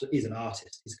artist.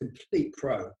 He's a complete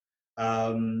pro.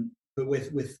 But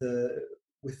with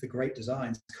the great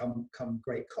designs come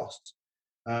great costs.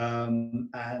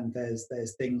 And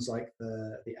there's things like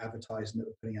the advertising that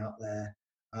we're putting out there.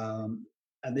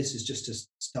 And this is just to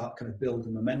start kind of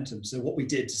building momentum. So what we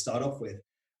did to start off with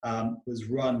was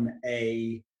run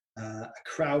a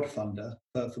crowdfunder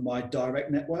for my direct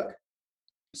network.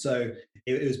 So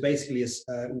it was basically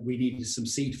we needed some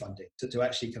seed funding to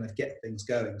actually kind of get things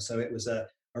going. So it was a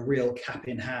real cap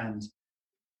in hand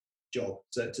job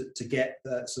to get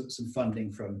some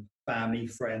funding from family,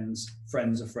 friends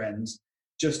of friends,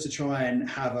 just to try and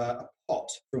have a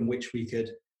pot from which we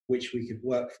could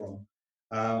work from.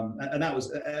 And that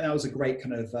was a great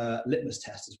kind of litmus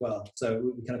test as well.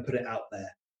 So we kind of put it out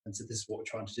there and said, this is what we're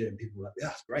trying to do. And people were like, yeah,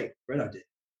 that's great idea.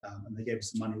 And they gave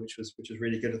us some money, which was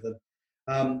really good of them.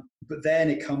 But then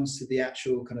it comes to the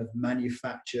actual kind of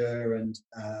manufacture and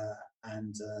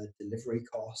delivery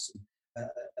costs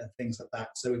and things like that.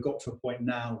 So we've got to a point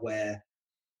now where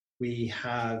we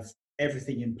have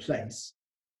everything in place,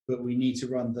 but we need to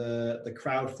run the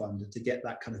crowdfunder to get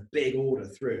that kind of big order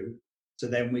through. So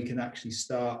then we can actually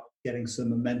start getting some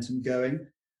momentum going.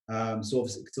 So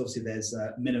obviously there's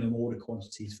minimum order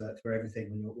quantities for everything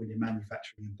when you're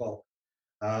manufacturing in bulk.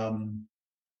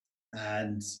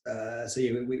 So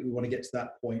yeah, we want to get to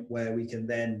that point where we can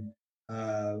then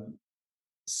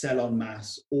sell en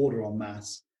masse, order en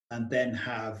masse, and then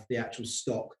have the actual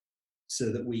stock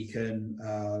so that we can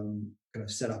kind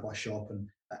of set up our shop and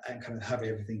kind of have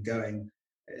everything going,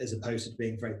 as opposed to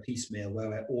being very piecemeal where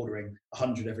we're ordering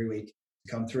 100 every week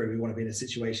to come through. We want to be in a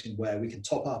situation where we can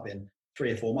top up in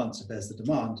 3 or 4 months if there's the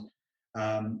demand.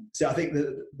 So I think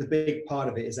the big part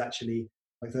of it is actually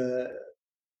like the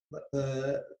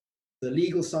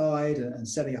legal side and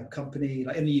setting up a company.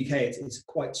 Like in the UK, it's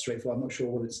quite straightforward. I'm not sure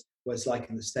what it's like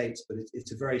in the States, but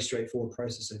it's a very straightforward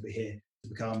process over here to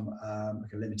become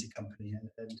like a limited company and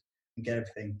get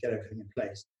everything in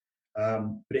place.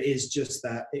 But it is just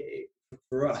that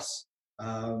for us,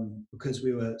 because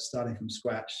we were starting from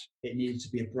scratch, it needed to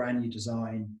be a brand new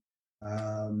design.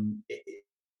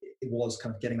 It was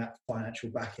kind of getting that financial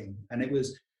backing, and it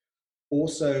was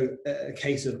also a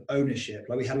case of ownership.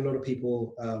 Like we had a lot of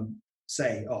people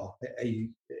say, "Oh, will you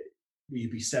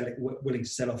be willing to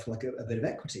sell off like a bit of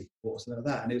equity or something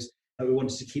like that?" And it was we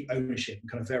wanted to keep ownership and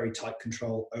kind of very tight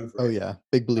control over Oh it. yeah,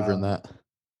 big believer in Um, that.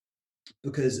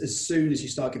 because as soon as you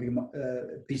start giving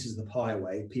pieces of the pie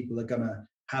away, people are going to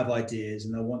have ideas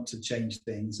and they'll want to change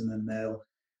things, and then they'll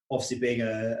obviously being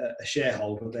a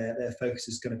shareholder, their focus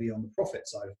is going to be on the profit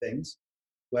side of things,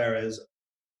 whereas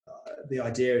the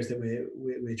idea is that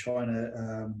we're trying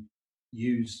to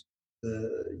use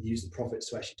the profits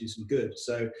to actually do some good.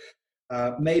 So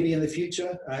maybe in the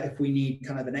future, if we need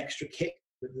kind of an extra kick,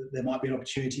 there might be an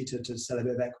opportunity to sell a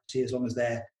bit of equity as long as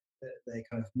their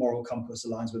kind of moral compass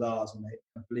aligns with ours and they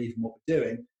kind of believe in what we're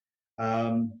doing.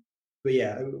 Um, but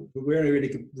yeah, we're in a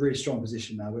really strong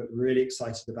position now. We're really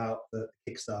excited about the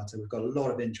Kickstarter. We've got a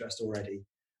lot of interest already,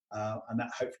 and that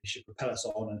hopefully should propel us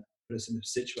on and put us in a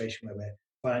situation where we're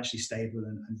financially stable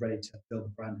and ready to build the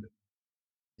brand.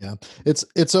 Yeah,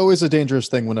 it's always a dangerous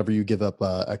thing whenever you give up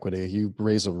equity. You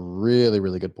raise a really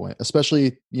really good point,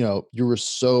 especially you were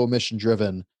so mission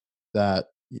driven that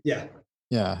Yeah,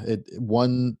 yeah,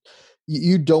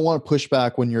 you don't want to push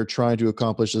back when you're trying to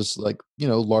accomplish this like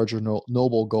larger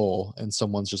noble goal, and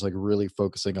someone's just like really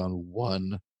focusing on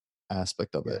one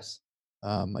aspect of it. yes,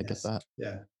 I get yes, that.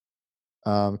 yeah.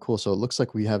 Cool. So it looks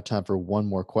like we have time for one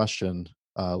more question.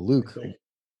 Luke, Cool.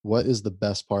 what is the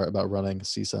best part about running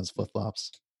C-Sense flip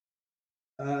flops?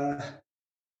 Uh,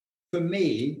 for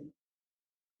me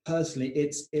personally,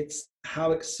 it's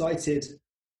how excited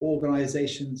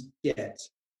organizations get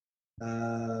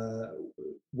uh,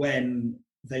 when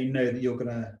they know that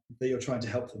you're trying to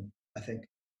help them. I think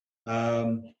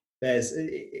um, it's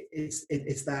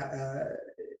that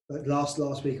like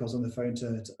last week I was on the phone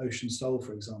to Ocean Soul,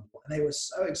 for example, and they were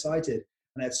so excited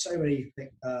and they had so many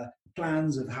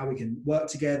plans of how we can work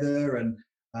together, and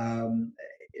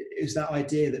it was that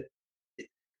idea that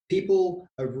people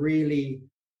are really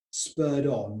spurred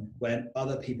on when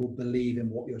other people believe in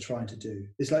what you're trying to do.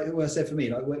 It's like what I said for me,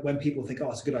 like when people think,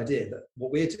 oh, it's a good idea that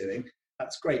what we're doing,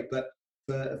 that's great. But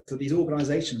for these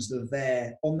organizations that are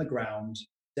there on the ground,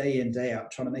 day in, day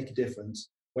out, trying to make a difference,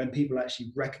 when people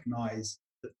actually recognize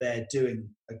that they're doing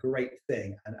a great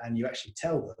thing and you actually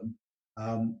tell them,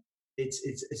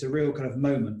 it's a real kind of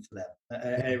moment for them.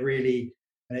 And it really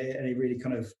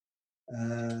kind of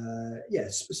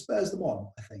spurs them on,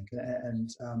 I think. And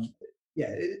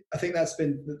I think that's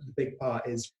been the big part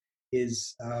is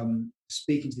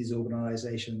speaking to these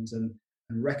organisations and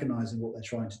recognizing what they're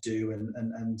trying to do,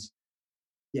 and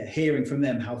yeah, hearing from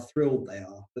them how thrilled they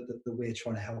are that we're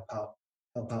trying to help out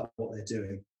what they're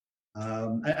doing.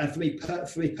 And for me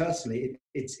personally,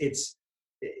 it's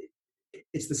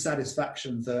the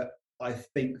satisfaction that I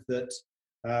think that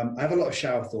I have a lot of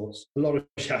shower thoughts,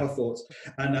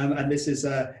 and this is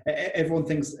everyone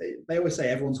thinks they always say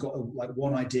everyone's got like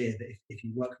one idea that if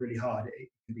you work really hard, it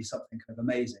can be something kind of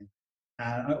amazing.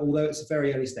 And although it's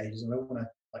very early stages, and I don't want to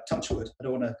like touch wood, I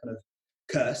don't want to kind of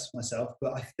curse myself,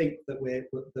 but I think that we're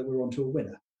onto a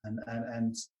winner,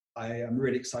 and I am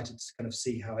really excited to kind of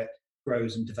see how it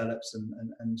grows and develops and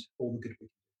all the good we.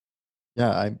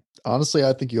 Yeah,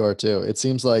 I think you are too. It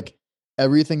seems like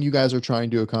everything you guys are trying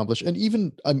to accomplish, and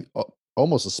even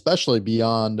almost especially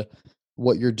beyond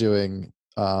what you're doing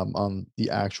on the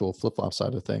actual flip flop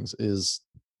side of things, is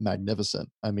magnificent.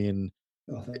 I mean,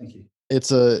 Oh, thank you.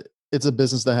 it's a it's a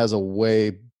business that has a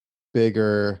way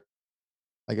bigger,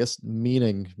 I guess,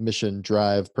 meaning, mission,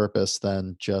 drive, purpose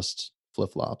than just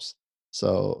flip flops.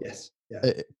 So Yes,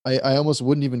 yeah. I almost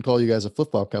wouldn't even call you guys a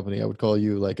flip flop company. I would call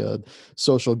you like a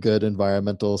social good,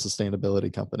 environmental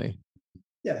sustainability company.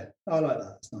 Yeah, I like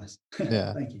that. It's nice.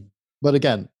 Yeah. Thank you. But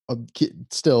again,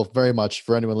 still very much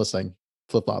for anyone listening,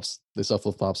 flip flops. They sell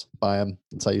flip flops. Buy them.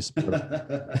 That's how you support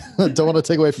them. Don't want to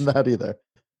take away from that either.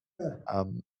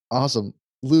 Um, awesome.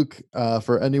 Luke,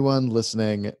 for anyone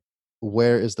listening,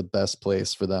 where is the best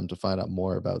place for them to find out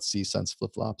more about C-Sense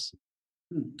flip flops?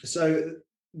 So,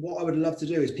 what I would love to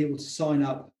do is people to sign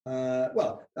up.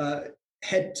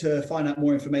 Head to find out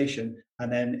more information,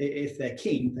 and then if they're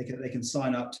keen, they can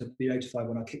sign up to be notified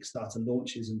when our Kickstarter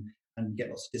launches and get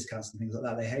lots of discounts and things like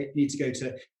that. They need to go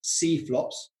to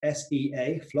cflops,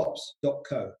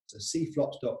 flops.co. So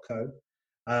cflops.co.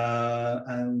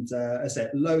 And as I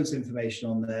said, loads of information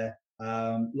on there.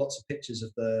 Lots of pictures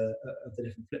of the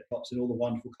different flip flops in all the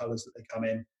wonderful colours that they come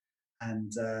in,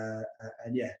 and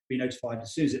yeah, be notified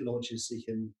as soon as it launches, so you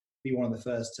can be one of the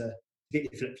first to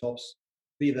get your flip flops,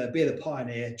 be the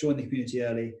pioneer, join the community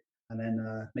early, and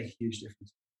then make a huge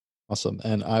difference. Awesome.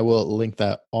 And I will link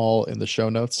that all in the show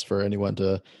notes for anyone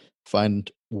to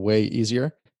find way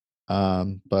easier.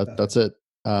 But that's it.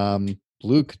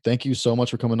 Luke, thank you so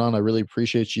much for coming on. I really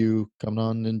appreciate you coming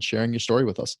on and sharing your story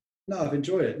with us. No, I've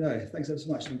enjoyed it. No, thanks ever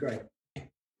so much. It's been great.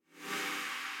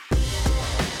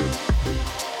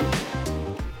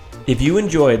 If you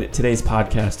enjoyed today's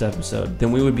podcast episode,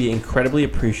 then we would be incredibly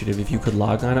appreciative if you could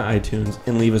log on to iTunes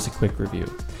and leave us a quick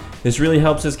review. This really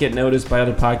helps us get noticed by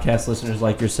other podcast listeners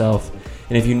like yourself.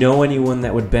 And if you know anyone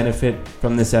that would benefit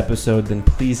from this eepisode, then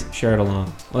please share it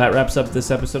along. Well, that wraps up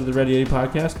this episode of the Ready Yeti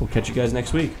Podcast. We'll catch you guys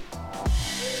next week.